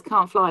dragonflies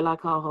can't fly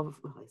like our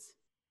hoverflies.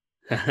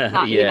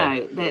 You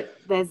know,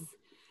 there's,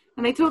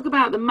 and they talk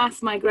about the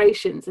mass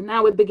migrations, and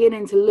now we're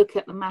beginning to look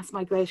at the mass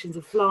migrations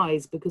of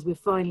flies because we're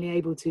finally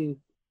able to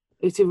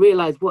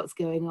realize what's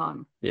going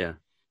on. Yeah.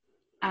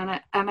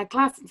 And a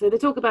class, so they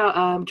talk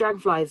about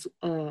dragonflies,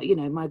 you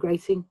know,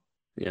 migrating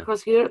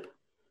across Europe.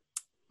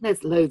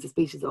 There's loads of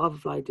species of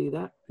hoverfly do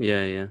that.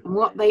 Yeah. And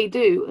what they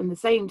do in the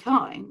same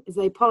time is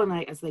they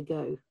pollinate as they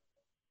go.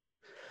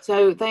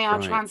 So they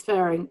are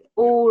transferring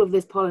all of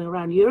this pollen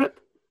around Europe.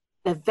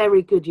 They're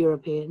very good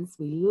Europeans.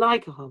 We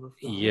like a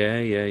hoverfly.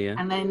 Yeah.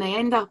 And then they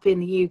end up in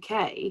the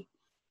UK,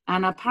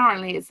 and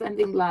apparently it's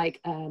something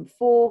like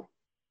 4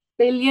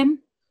 billion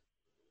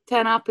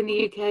turn up in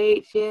the UK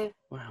each year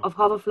of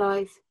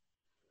hoverflies.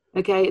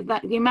 Okay,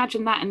 that, you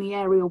imagine that in the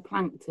aerial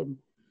plankton.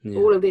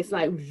 All of this,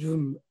 like,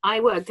 zoom. I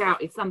worked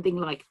out it's something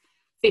like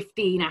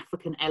 15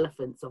 African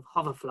elephants of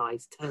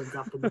hoverflies turns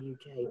up in the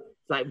UK.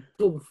 It's like,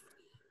 poof,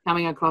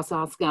 coming across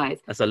our skies.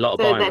 That's a lot of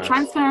biomass. They're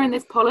transferring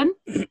this pollen.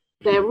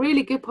 They're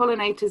really good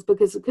pollinators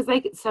because they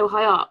get so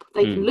high up,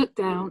 they can look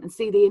down and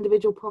see the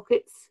individual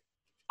pockets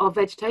of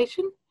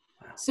vegetation.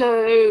 Wow.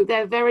 So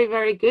they're very,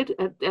 very good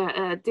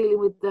at dealing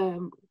with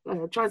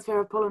transfer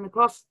of pollen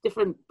across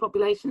different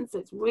populations. So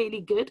it's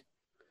really good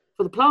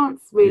for the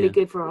plants, really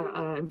good for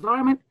our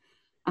environment.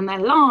 And their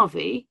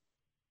larvae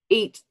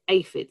eat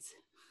aphids.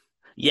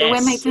 Yes. So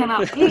when they turn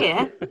up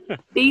here,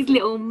 these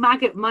little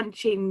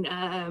maggot-munching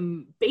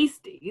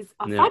beasties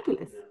are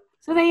fabulous.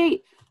 So they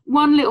eat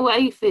one little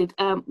aphid,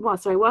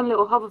 one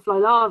little hoverfly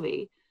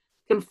larvae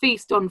can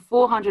feast on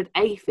 400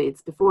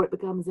 aphids before it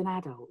becomes an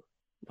adult.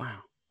 Wow.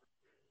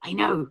 I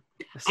know.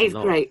 It's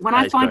great. When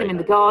I find them in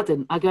the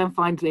garden, I go and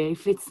find the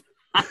aphids.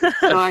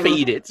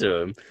 Feed it to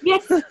them.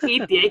 Yes,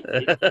 feed the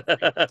aphids.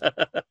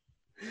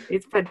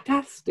 It's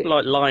fantastic.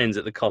 Like lions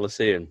at the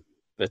Colosseum.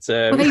 But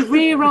well, they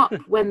rear up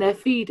when they're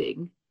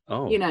feeding.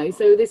 Oh. You know,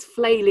 so this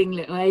flailing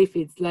little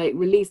aphids like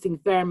releasing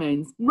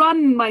pheromones.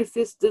 Run, my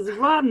sisters,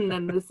 run!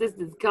 And the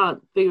sisters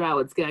can't figure out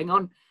what's going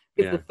on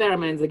because the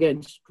pheromones are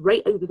going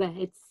straight over their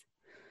heads.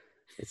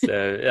 It's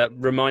it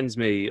reminds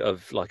me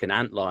of like an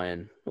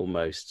antlion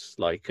almost,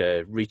 like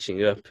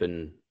reaching up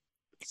and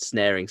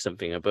snaring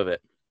something above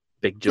it.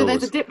 Big jaws. So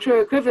there's a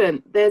Diptera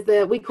equivalent.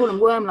 We call them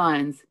worm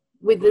lions.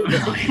 With you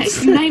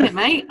name it,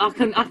 mate. I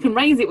can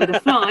raise it with a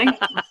fly.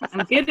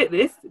 I'm good at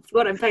this. It's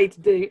what I'm paid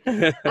to do.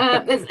 There's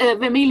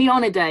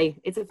Vermilionidae.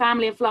 It's a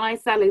family of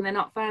flies. Sadly, they're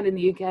not found in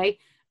the UK,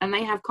 and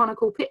they have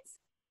conical pits.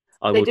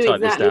 I will type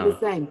this down. The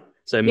same.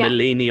 So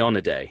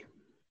Vermilionidae.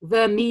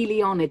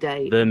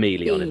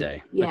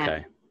 Vermilionidae.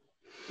 Yeah.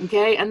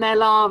 Okay, and their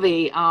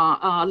larvae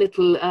are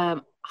little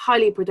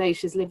highly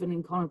predaceous living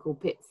in conical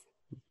pits.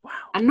 Wow.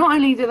 And not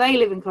only do they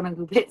live in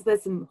conical pits,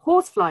 there's some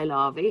horsefly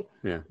larvae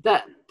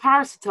that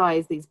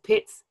parasitize these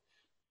pits,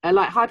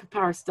 like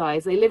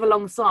hyperparasitize. They live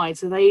alongside,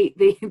 so they eat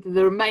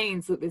the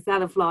remains that this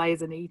other fly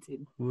isn't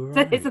eating. Right.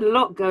 So there's a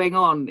lot going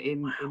on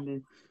in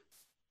the...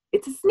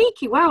 It's a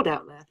sneaky world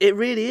out there. It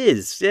really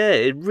is. Yeah,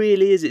 it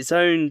really is its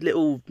own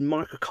little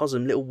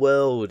microcosm, little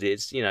world.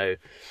 It's, you know,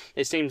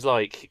 it seems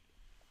like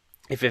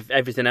if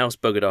everything else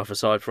buggered off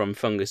aside from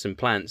fungus and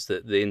plants,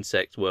 that the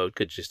insect world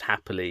could just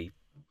happily...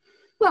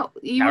 Well,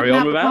 you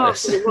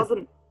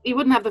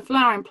wouldn't have the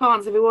flowering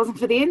plants if it wasn't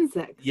for the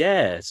insects.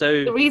 Yeah,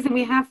 so... The reason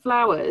we have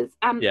flowers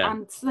and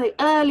so the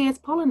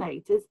earliest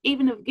pollinators,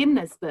 even of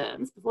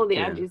gymnosperms, before the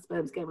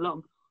angiosperms came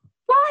along,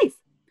 flies.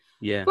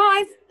 Yeah.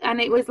 Flies.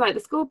 And it was like the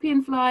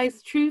scorpion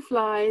flies, true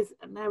flies,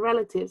 and their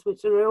relatives,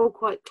 which are all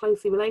quite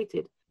closely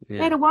related.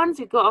 Yeah. They're the ones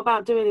who got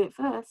about doing it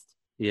first.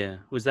 Yeah.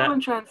 Was that...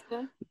 Pollen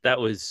transfer. That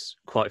was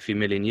quite a few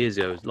million years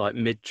ago. It was like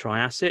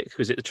mid-Triassic.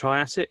 Was it the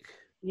Triassic?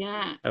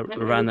 Yeah.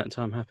 Around that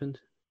time happened?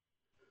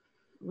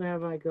 Where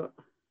have I got?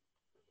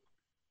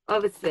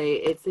 Obviously,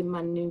 it's in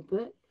my new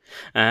book.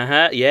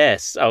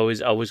 Yes, I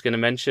was going to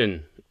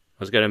mention. I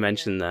was going to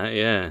mention that.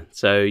 Yeah.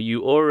 So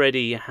you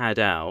already had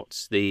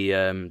out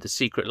the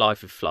Secret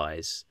Life of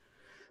Flies,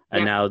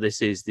 and Yeah, now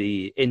this is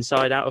the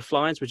Inside Out of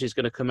Flies, which is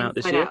going to come out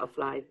this Inside year. Out of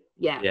Flies.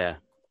 Yeah. Yeah.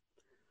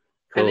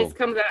 And this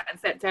Cool. comes out in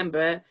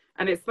September,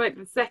 and it's like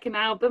the second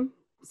album.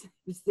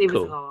 It was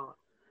Cool. hard.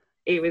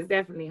 It was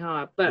definitely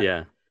hard, but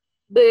Yeah.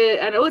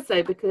 and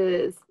also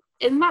because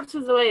as much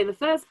as the way in the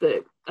first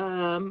book,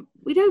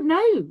 we don't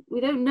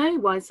know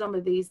why some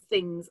of these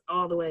things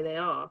are the way they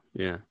are.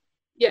 Yeah.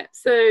 Yeah.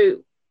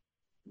 So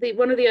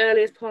one of the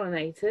earliest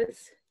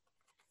pollinators,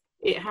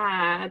 it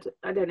had,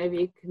 I don't know if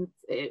you can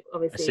see it, I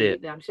see obviously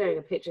it. I'm showing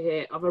a picture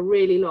here of a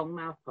really long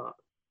mouth part.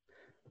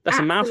 That's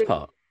a mouth Absolutely.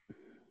 part.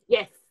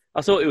 Yes.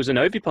 I thought it was an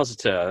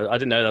ovipositor. I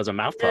didn't know that was a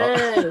mouth part.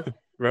 No.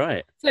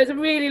 Right. So it's a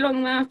really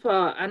long mouth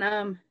part,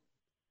 and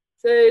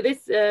so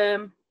this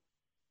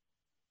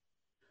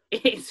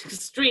it's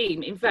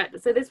extreme. In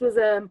fact, so this was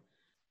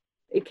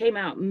it came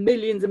out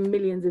millions and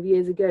millions of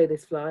years ago.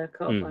 This fly, I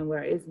can't find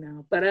where it is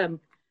now, but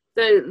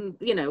so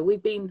you know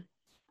we've been,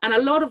 and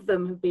a lot of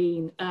them have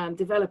been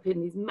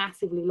developing these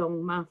massively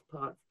long mouth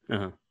parts.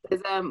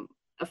 There's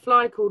a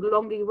fly called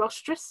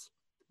Longirostris.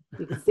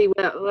 You can see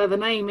where the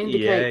name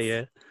indicates.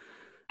 Yeah.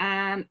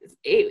 And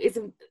it's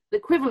the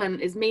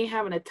equivalent is me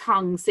having a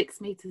tongue 6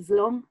 meters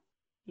long.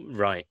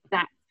 Right.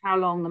 That's how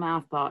long the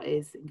mouth part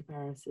is in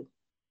comparison.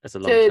 That's a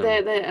long So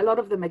tongue. a lot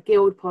of them are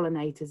guild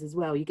pollinators as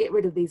well. You get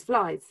rid of these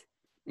flies,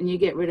 and you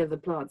get rid of the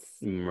plants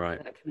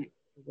Right. that connect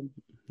with them.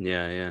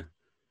 Yeah.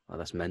 Oh,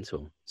 that's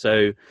mental.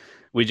 So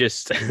we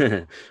just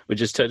we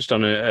just touched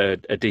on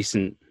a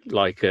decent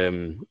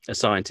a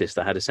scientist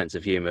that had a sense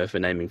of humor for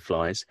naming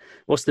flies.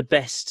 What's the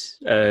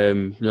best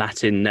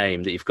Latin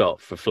name that you've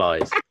got for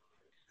flies?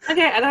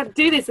 Okay, and I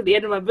do this at the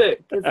end of my book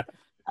because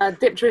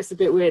Diptera is a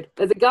bit weird.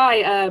 There's a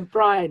guy,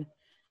 Brian,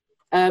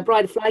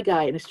 fly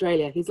guy in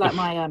Australia. He's like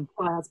my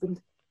fly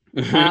husband.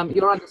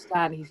 You'll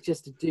understand. He's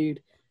just a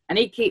dude, and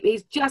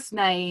he's just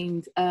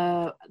named.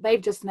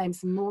 They've just named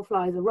some more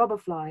flies a robber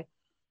fly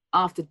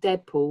after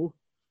Deadpool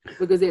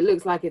because it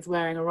looks like it's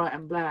wearing a white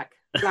and black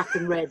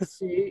and red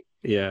suit.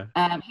 Yeah.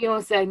 He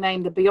also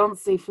named the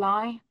Beyonce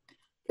fly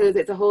because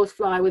it's a horse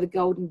fly with a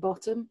golden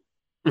bottom.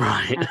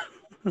 Right.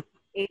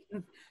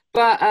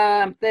 But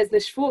there's the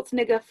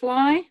Schwarzenegger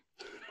fly,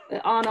 the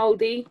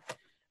Arnoldi.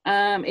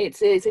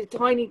 It's a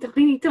tiny.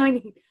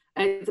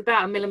 It's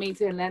about 1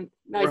 millimeter in length.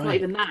 No, it's not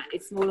even that.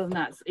 It's smaller than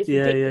that. It's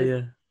ridiculous.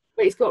 Yeah.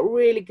 But it's got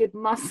really good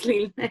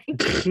muscly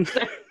legs.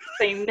 So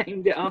they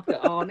named it after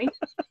Arnie.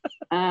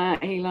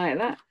 He liked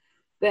that.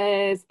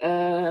 There's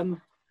the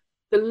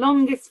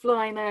longest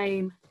fly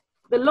name.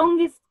 The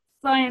longest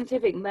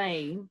scientific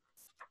name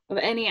of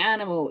any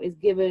animal is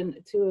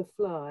given to a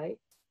fly.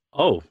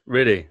 Oh,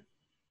 really?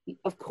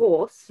 Of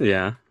course.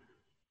 Yeah.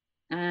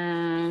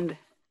 And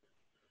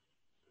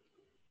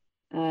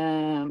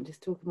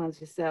just talk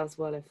amongst yourselves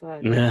while I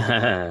find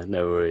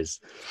No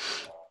worries.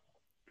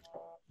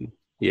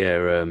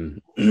 Yeah.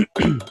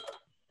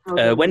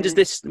 When does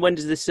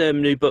this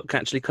new book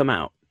actually come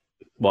out?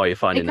 While you're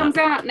finding that, it comes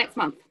out next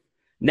month.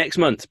 Next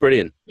month,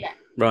 brilliant. Yeah.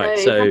 Right.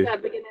 So it comes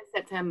out beginning of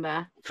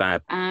September.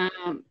 Fab.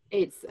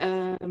 It's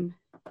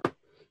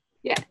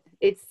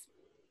it's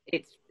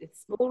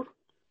small.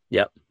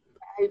 Yep.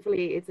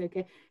 Hopefully it's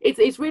okay.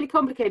 It's really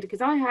complicated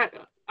because I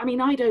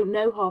don't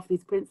know half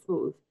these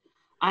principles.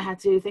 I had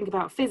to think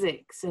about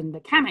physics and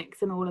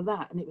mechanics and all of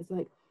that, and it was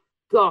like,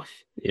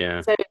 gosh.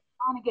 Yeah. So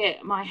trying to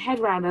get my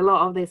head around a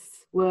lot of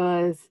this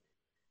was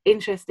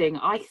interesting.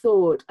 I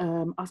thought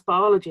us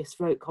biologists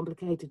wrote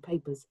complicated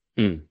papers,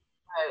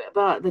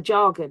 but the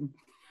jargon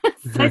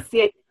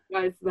associated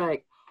was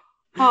like,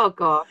 oh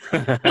god.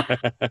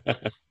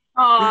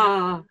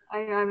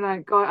 I'm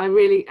like, God, I'm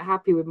really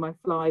happy with my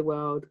fly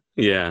world.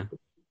 Yeah.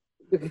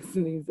 Because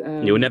of these,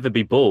 you'll never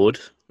be bored.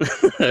 Well,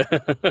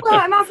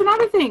 and that's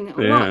another thing.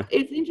 Yeah. What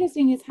it's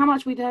interesting is how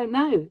much we don't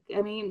know.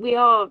 I mean, we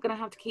are going to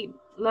have to keep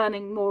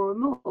learning more and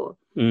more.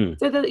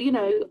 So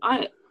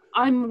that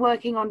I'm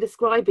working on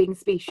describing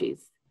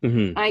species.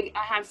 Mm-hmm. I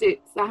have to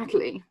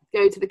sadly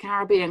go to the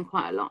Caribbean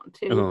quite a lot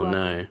too. Oh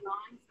no!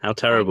 How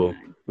terrible!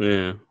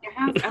 Yeah.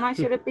 And I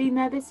should have been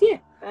there this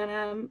year,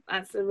 and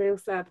that's a real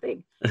sad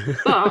thing.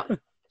 But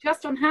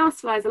just on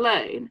houseflies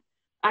alone,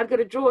 I've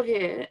got a drawer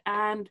here,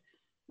 and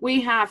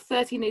we have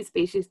 30 new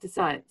species to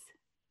science.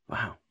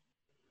 Wow.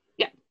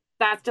 Yeah,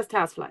 that's just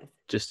houseflies.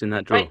 Just in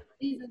that drawer. Right?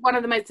 These are one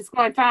of the most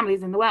described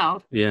families in the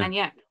world. Yeah. And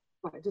yet,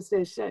 just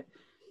to show.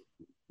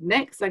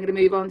 Next, I'm going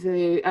to move on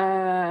to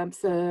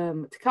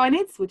some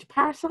tachinids, which are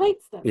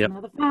parasites. That's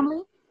another family.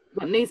 We've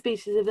got new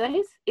species of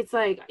those. It's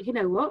like, you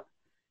know what?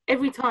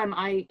 Every time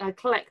I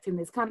collect in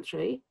this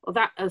country,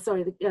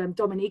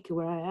 Dominica,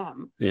 where I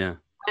am,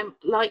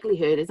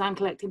 likelihood is I'm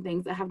collecting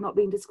things that have not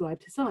been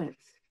described to science.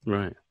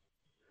 Right.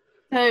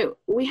 So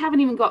we haven't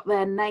even got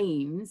their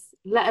names,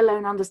 let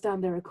alone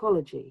understand their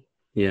ecology.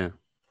 Yeah.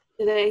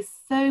 So there is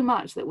so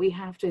much that we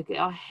have to get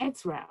our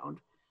heads around,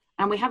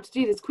 and we have to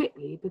do this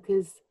quickly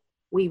because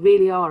we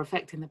really are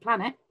affecting the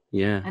planet.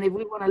 Yeah. And if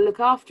we want to look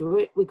after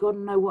it, we've got to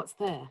know what's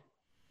there.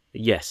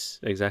 Yes,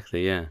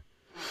 exactly. Yeah.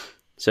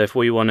 So if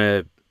we want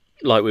to,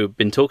 like we've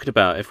been talking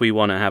about, if we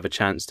want to have a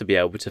chance to be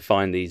able to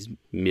find these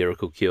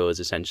miracle cures,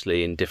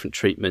 essentially, in different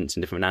treatments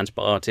and different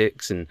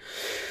antibiotics and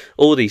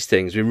all these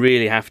things, we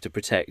really have to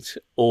protect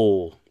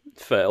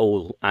for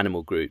all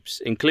animal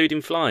groups,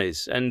 including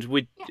flies. And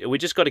we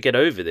just got to get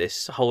over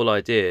this whole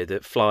idea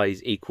that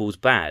flies equals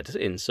bad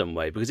in some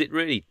way, because it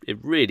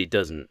really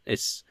doesn't.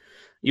 It's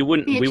we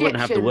wouldn't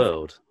have the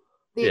world.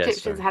 The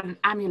Egyptians had an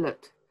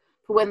amulet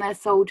for when their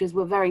soldiers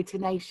were very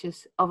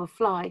tenacious of a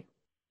fly.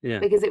 Yeah.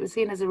 Because it was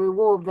seen as a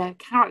reward of their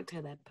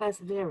character, their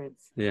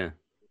perseverance. Yeah.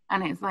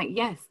 And it's like,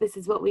 yes, this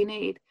is what we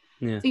need.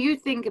 Yeah. So you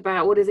think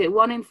about, what is it?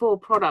 1 in 4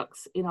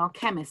 products in our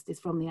chemist is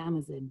from the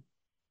Amazon.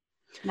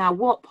 Now,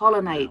 what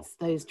pollinates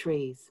those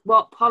trees?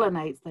 What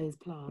pollinates those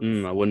plants?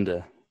 I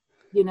wonder.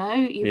 You know,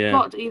 you've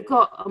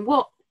got, and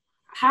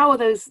how are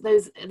those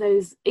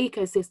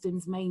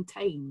ecosystems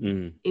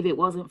maintained if it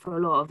wasn't for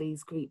a lot of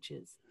these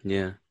creatures?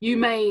 Yeah. You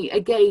may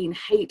again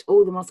hate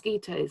all the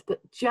mosquitoes, but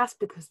just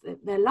because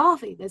they're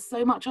larvae, there's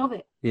so much of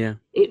it. Yeah.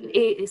 It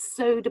is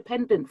so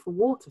dependent for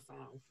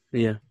waterfowl.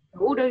 Yeah.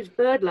 All those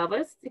bird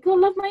lovers, they gotta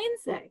love my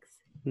insects.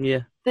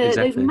 Yeah.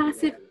 Those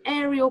massive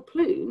aerial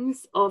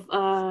plumes of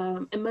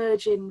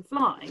emerging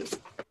flies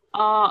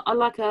are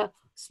like a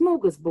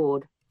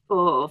smorgasbord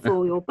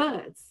for your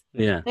birds.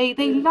 Yeah. They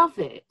love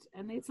it.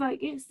 And it's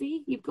like,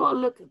 see, you've got to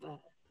look at that.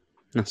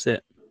 That's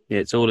it. Yeah,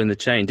 it's all in the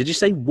chain. Did you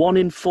say 1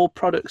 in 4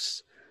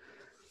 products?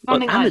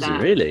 Something like Amazon,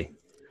 that. Really?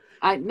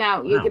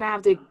 Now, you're going to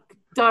have to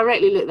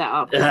directly look that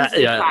up. This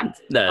is a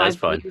fact. No, that's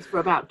fine. I've used for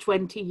about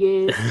 20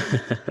 years.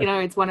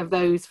 It's one of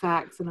those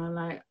facts. And I'm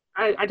like,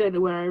 I don't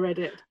know where I read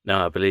it.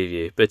 No, I believe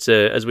you. But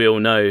as we all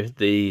know,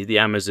 the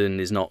Amazon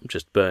is not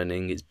just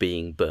burning, it's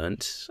being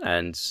burnt.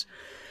 And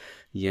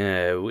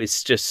yeah, we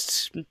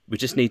just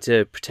need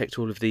to protect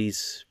all of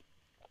these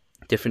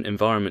different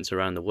environments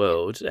around the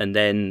world, and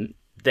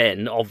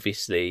then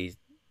obviously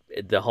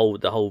the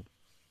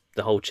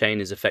whole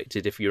chain is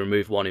affected. If you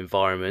remove one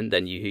environment,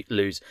 then you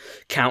lose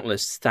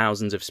countless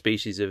thousands of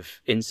species of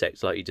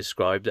insects, like you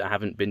described, that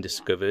haven't been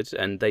discovered,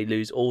 and they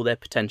lose all their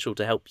potential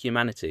to help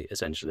humanity,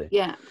 essentially.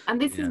 Yeah, and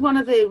this is one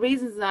of the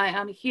reasons that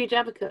I'm a huge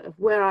advocate of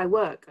where I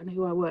work and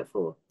who I work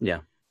for. Yeah.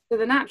 So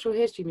the Natural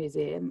History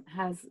Museum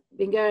has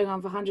been going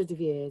on for hundreds of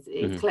years.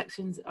 Its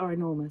collections are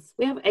enormous.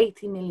 We have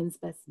 80 million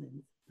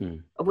specimens,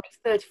 of which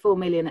 34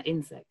 million are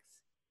insects.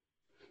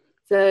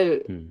 So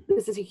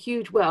this is a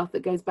huge wealth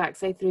that goes back,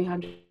 say,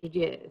 300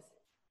 years.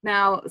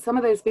 Now, some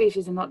of those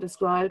species are not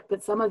described,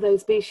 but some of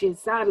those species,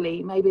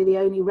 sadly, may be the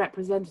only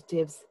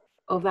representatives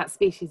of that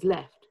species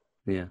left,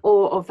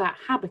 or of that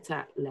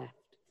habitat left.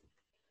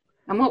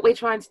 And what we're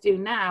trying to do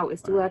now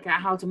is to work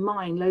out how to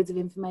mine loads of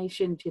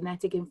information,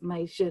 genetic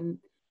information,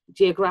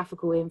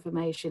 geographical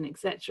information,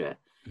 etc.,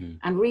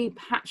 and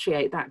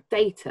repatriate that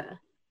data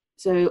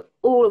so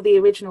all of the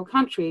original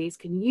countries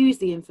can use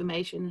the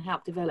information and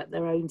help develop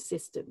their own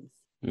systems.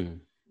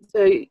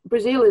 So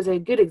Brazil is a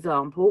good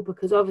example,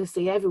 because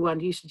obviously everyone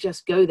used to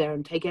just go there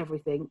and take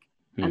everything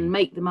and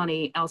make the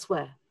money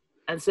elsewhere.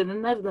 And so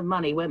none of the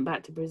money went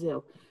back to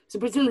Brazil. So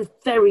Brazil is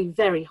very,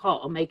 very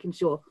hot on making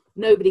sure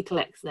nobody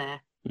collects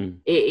there.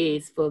 It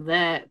is for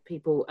their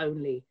people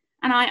only.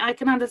 And I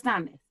can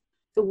understand this.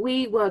 So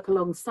we work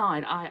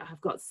alongside, I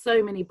have got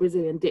so many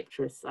Brazilian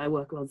Dipteras I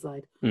work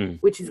alongside,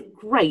 which is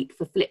great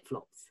for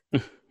flip-flops.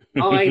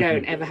 I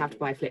don't ever have to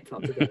buy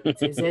flip-flops again.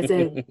 There's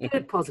a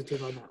good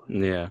positive on that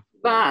one. Yeah.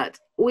 But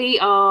we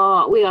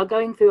are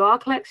going through our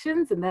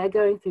collections, and they're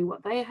going through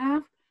what they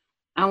have.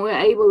 And we're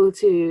able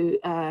to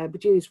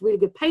produce really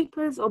good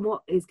papers on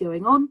what is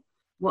going on,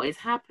 what is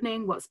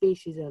happening, what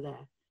species are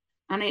there.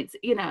 And it's,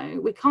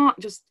 we can't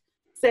just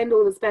send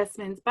all the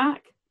specimens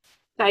back.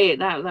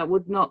 That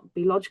would not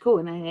be logical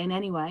in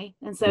any way.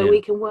 And so we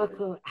can work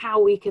on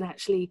how we can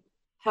actually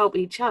help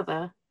each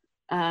other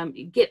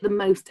get the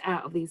most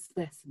out of these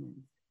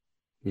specimens.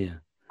 Yeah.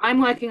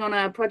 I'm working on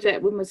a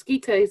project with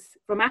mosquitoes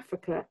from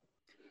Africa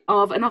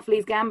of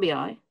Anopheles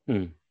gambii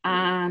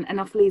and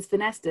Anopheles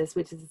fenestus,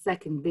 which is the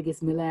second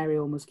biggest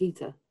malarial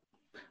mosquito.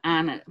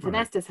 And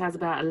fenestus has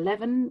about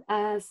 11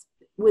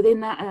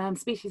 within that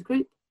species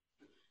group.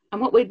 And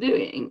what we're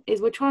doing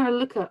is we're trying to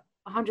look at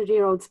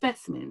 100-year-old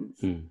specimens,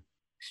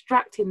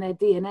 extracting their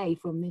DNA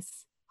from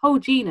this whole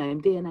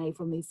genome DNA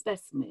from these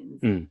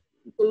specimens to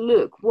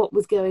look what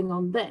was going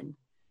on then,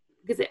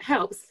 because it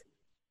helps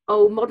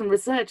modern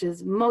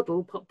researchers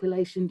model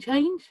population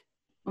change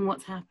and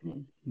what's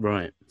happening.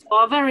 Right. So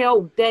our very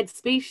old dead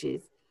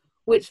species,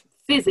 which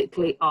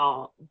physically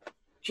are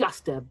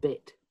just a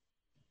bit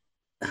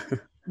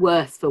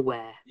worse for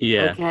wear.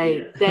 Yeah.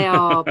 Okay, they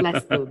are,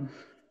 bless them.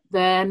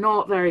 They're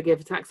not very good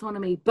for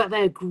taxonomy, but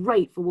they're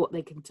great for what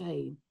they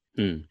contain.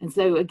 And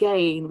so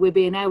again, we're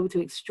being able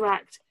to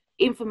extract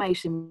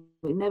information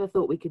we never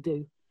thought we could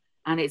do.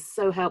 And it's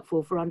so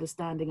helpful for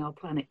understanding our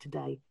planet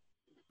today.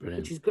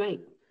 Brilliant. Which is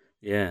great.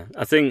 Yeah,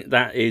 I think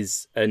that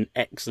is an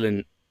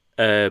excellent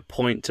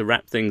point to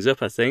wrap things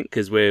up, I think,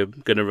 because we're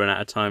going to run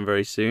out of time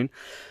very soon.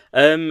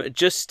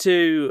 Just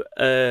to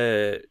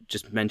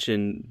just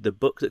mention the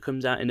book that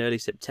comes out in early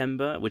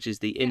September, which is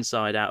The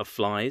Inside Out of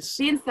Flies.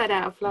 The Inside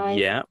Out of Flies.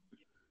 Yeah.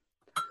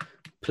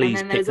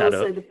 Please pick that up. And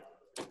then there's also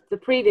the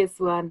previous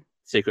one,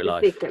 Secret The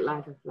Life. Secret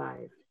Life of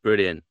Flies.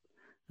 Brilliant.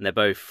 And they're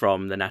both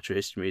from the Natural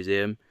History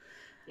Museum.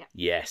 Yeah.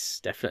 Yes,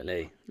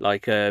 definitely.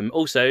 Like,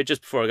 also,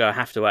 just before I go, I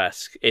have to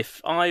ask,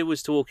 if I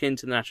was to walk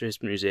into the Natural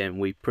History Museum,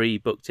 we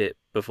pre-booked it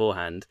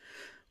beforehand,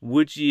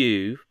 would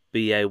you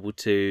be able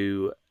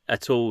to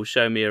at all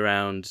show me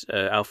around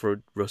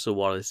Alfred Russel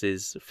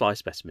Wallace's fly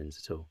specimens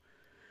at all?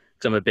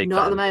 Because I'm a big fan.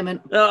 Not at the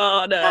moment.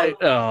 Oh, no.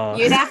 Oh.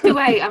 You'd have to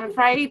wait, I'm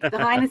afraid.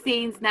 Behind the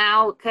scenes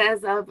now,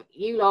 because of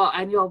you lot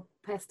and your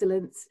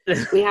pestilence,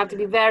 we have to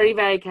be very,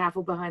 very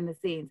careful behind the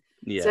scenes.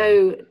 Yeah.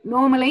 So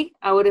normally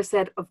I would have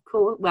said, of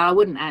course. Well, I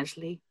wouldn't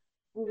actually.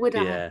 Would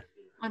I? Yeah.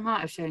 I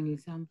might have shown you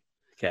some.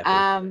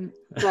 Careful.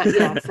 But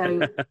yeah,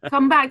 so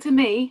come back to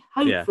me,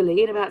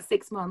 hopefully, in about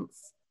 6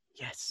 months.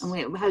 Yes.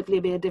 And hopefully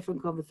it'll be a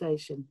different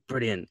conversation.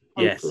 Brilliant.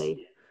 Hopefully.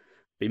 Yes.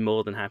 Be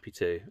more than happy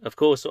to. Of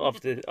course,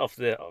 after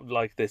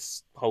like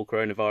this whole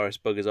coronavirus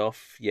buggers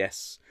off,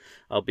 yes,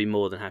 I'll be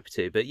more than happy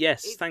to. But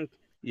yes,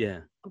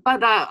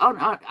 But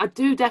I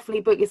do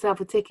definitely book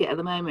yourself a ticket at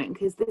the moment,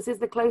 because this is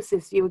the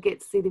closest you will get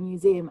to see the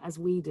museum as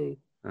we do.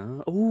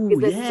 Oh,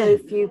 because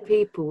there's so few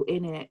people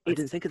in it. I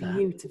didn't think of that.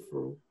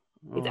 Beautiful.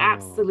 It's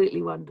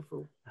absolutely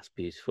wonderful. That's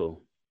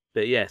beautiful.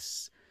 But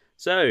yes,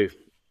 so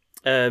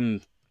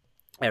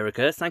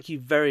Erica, thank you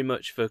very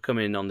much for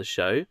coming on the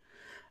show.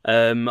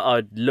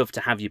 I'd love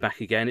to have you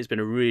back again. It's been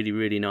a really,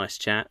 really nice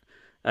chat.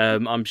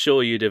 I'm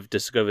sure you'd have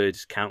discovered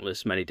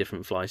countless many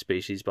different fly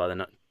species by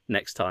the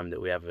next time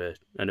that we have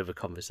another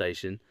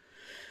conversation.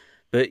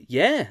 But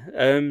yeah,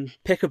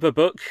 pick up a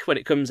book when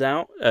it comes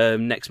out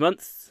next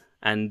month.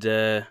 And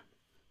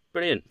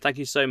brilliant. Thank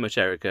you so much,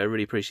 Erica. I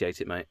really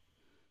appreciate it, mate.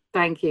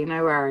 Thank you.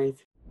 No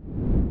worries.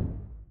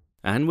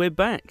 And we're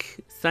back.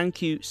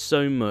 Thank you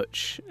so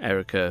much,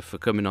 Erica, for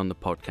coming on the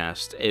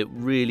podcast. It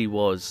really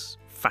was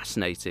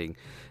fascinating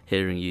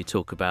hearing you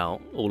talk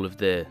about all of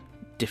the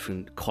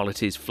different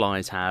qualities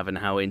flies have and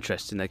how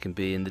interesting they can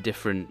be, and the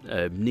different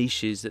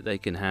niches that they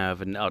can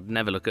have. And I'd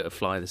never look at a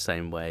fly the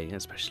same way,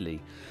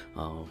 especially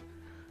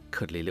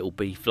cuddly little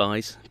bee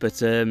flies.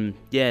 But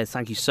yeah,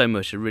 thank you so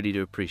much. I really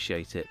do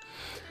appreciate it.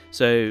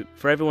 So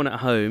for everyone at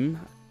home,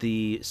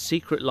 The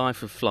Secret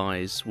Life of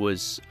Flies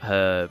was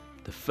the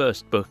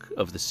first book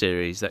of the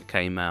series that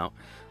came out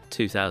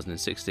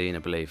 2016, I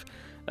believe.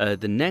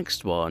 The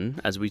next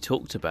one, as we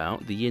talked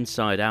about, The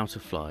Inside Out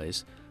of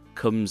Flies,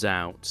 comes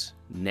out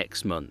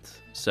next month.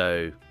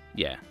 So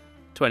yeah,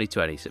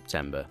 2020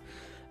 September.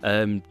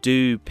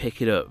 Do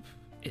pick it up.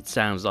 It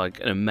sounds like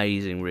an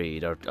amazing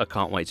read. I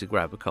can't wait to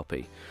grab a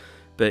copy.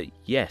 But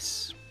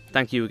yes,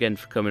 thank you again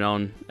for coming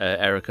on,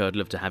 Erica. I'd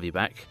love to have you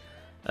back.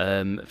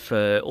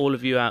 For all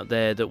of you out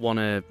there that want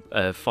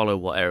to follow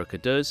what Erica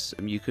does,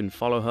 you can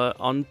follow her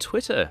on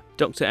Twitter.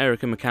 Dr.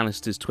 Erica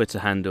McAlister's Twitter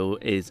handle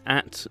is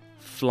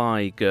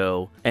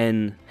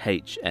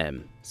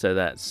 @flygirlnhm. So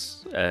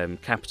that's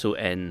capital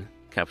N,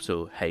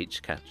 capital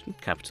H,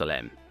 capital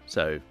M.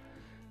 So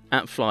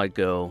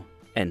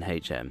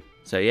 @flygirlnhm.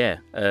 So yeah,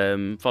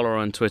 follow her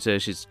on Twitter.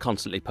 She's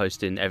constantly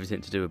posting everything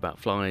to do about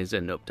flies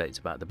and updates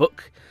about the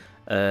book.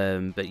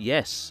 But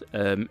yes,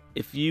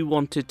 if you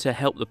wanted to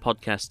help the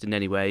podcast in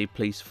any way,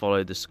 please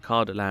follow the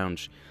Cicada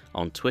Lounge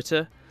on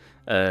Twitter.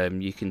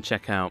 You can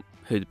check out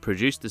who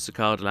produced the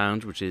Cicada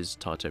Lounge, which is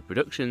TYTO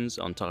Productions,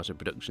 on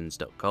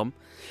tytoproductions.com.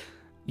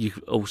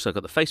 You've also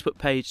got the Facebook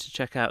page to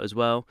check out as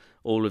well.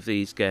 All of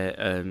these get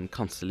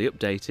constantly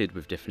updated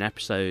with different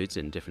episodes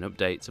and different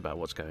updates about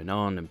what's going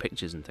on and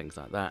pictures and things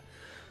like that.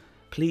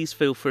 Please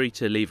feel free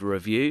to leave a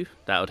review.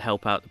 That would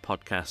help out the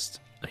podcast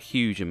a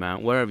huge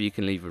amount. Wherever you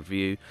can leave a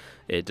review,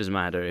 it doesn't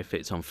matter if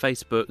it's on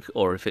Facebook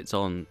or if it's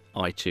on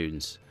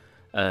iTunes.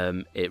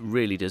 It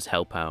really does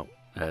help out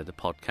the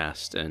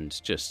podcast and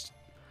just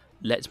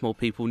lets more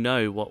people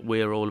know what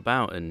we're all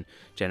about and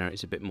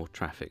generates a bit more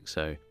traffic.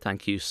 So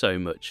thank you so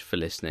much for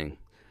listening.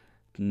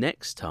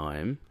 Next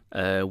time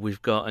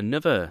we've got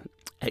another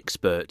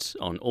expert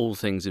on all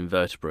things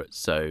invertebrates,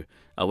 so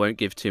I won't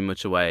give too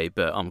much away,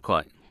 but I'm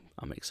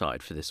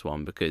excited for this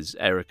one because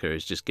Erica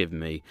has just given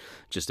me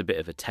just a bit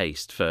of a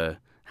taste for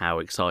how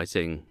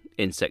exciting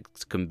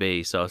insects can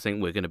be. So I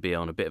think we're going to be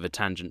on a bit of a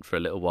tangent for a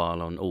little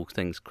while on all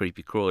things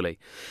creepy crawly.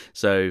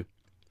 So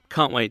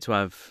can't wait to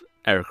have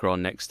Erica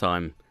on next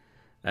time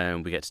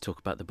and we get to talk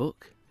about the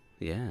book.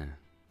 Yeah,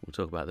 we'll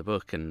talk about the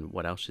book and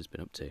what else she's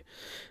been up to.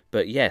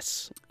 But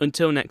yes,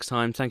 until next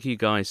time, thank you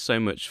guys so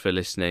much for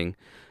listening.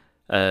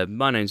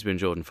 My name's been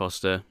Jordan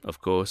Foster, of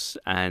course,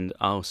 and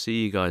I'll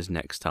see you guys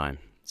next time.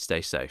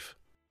 Stay safe.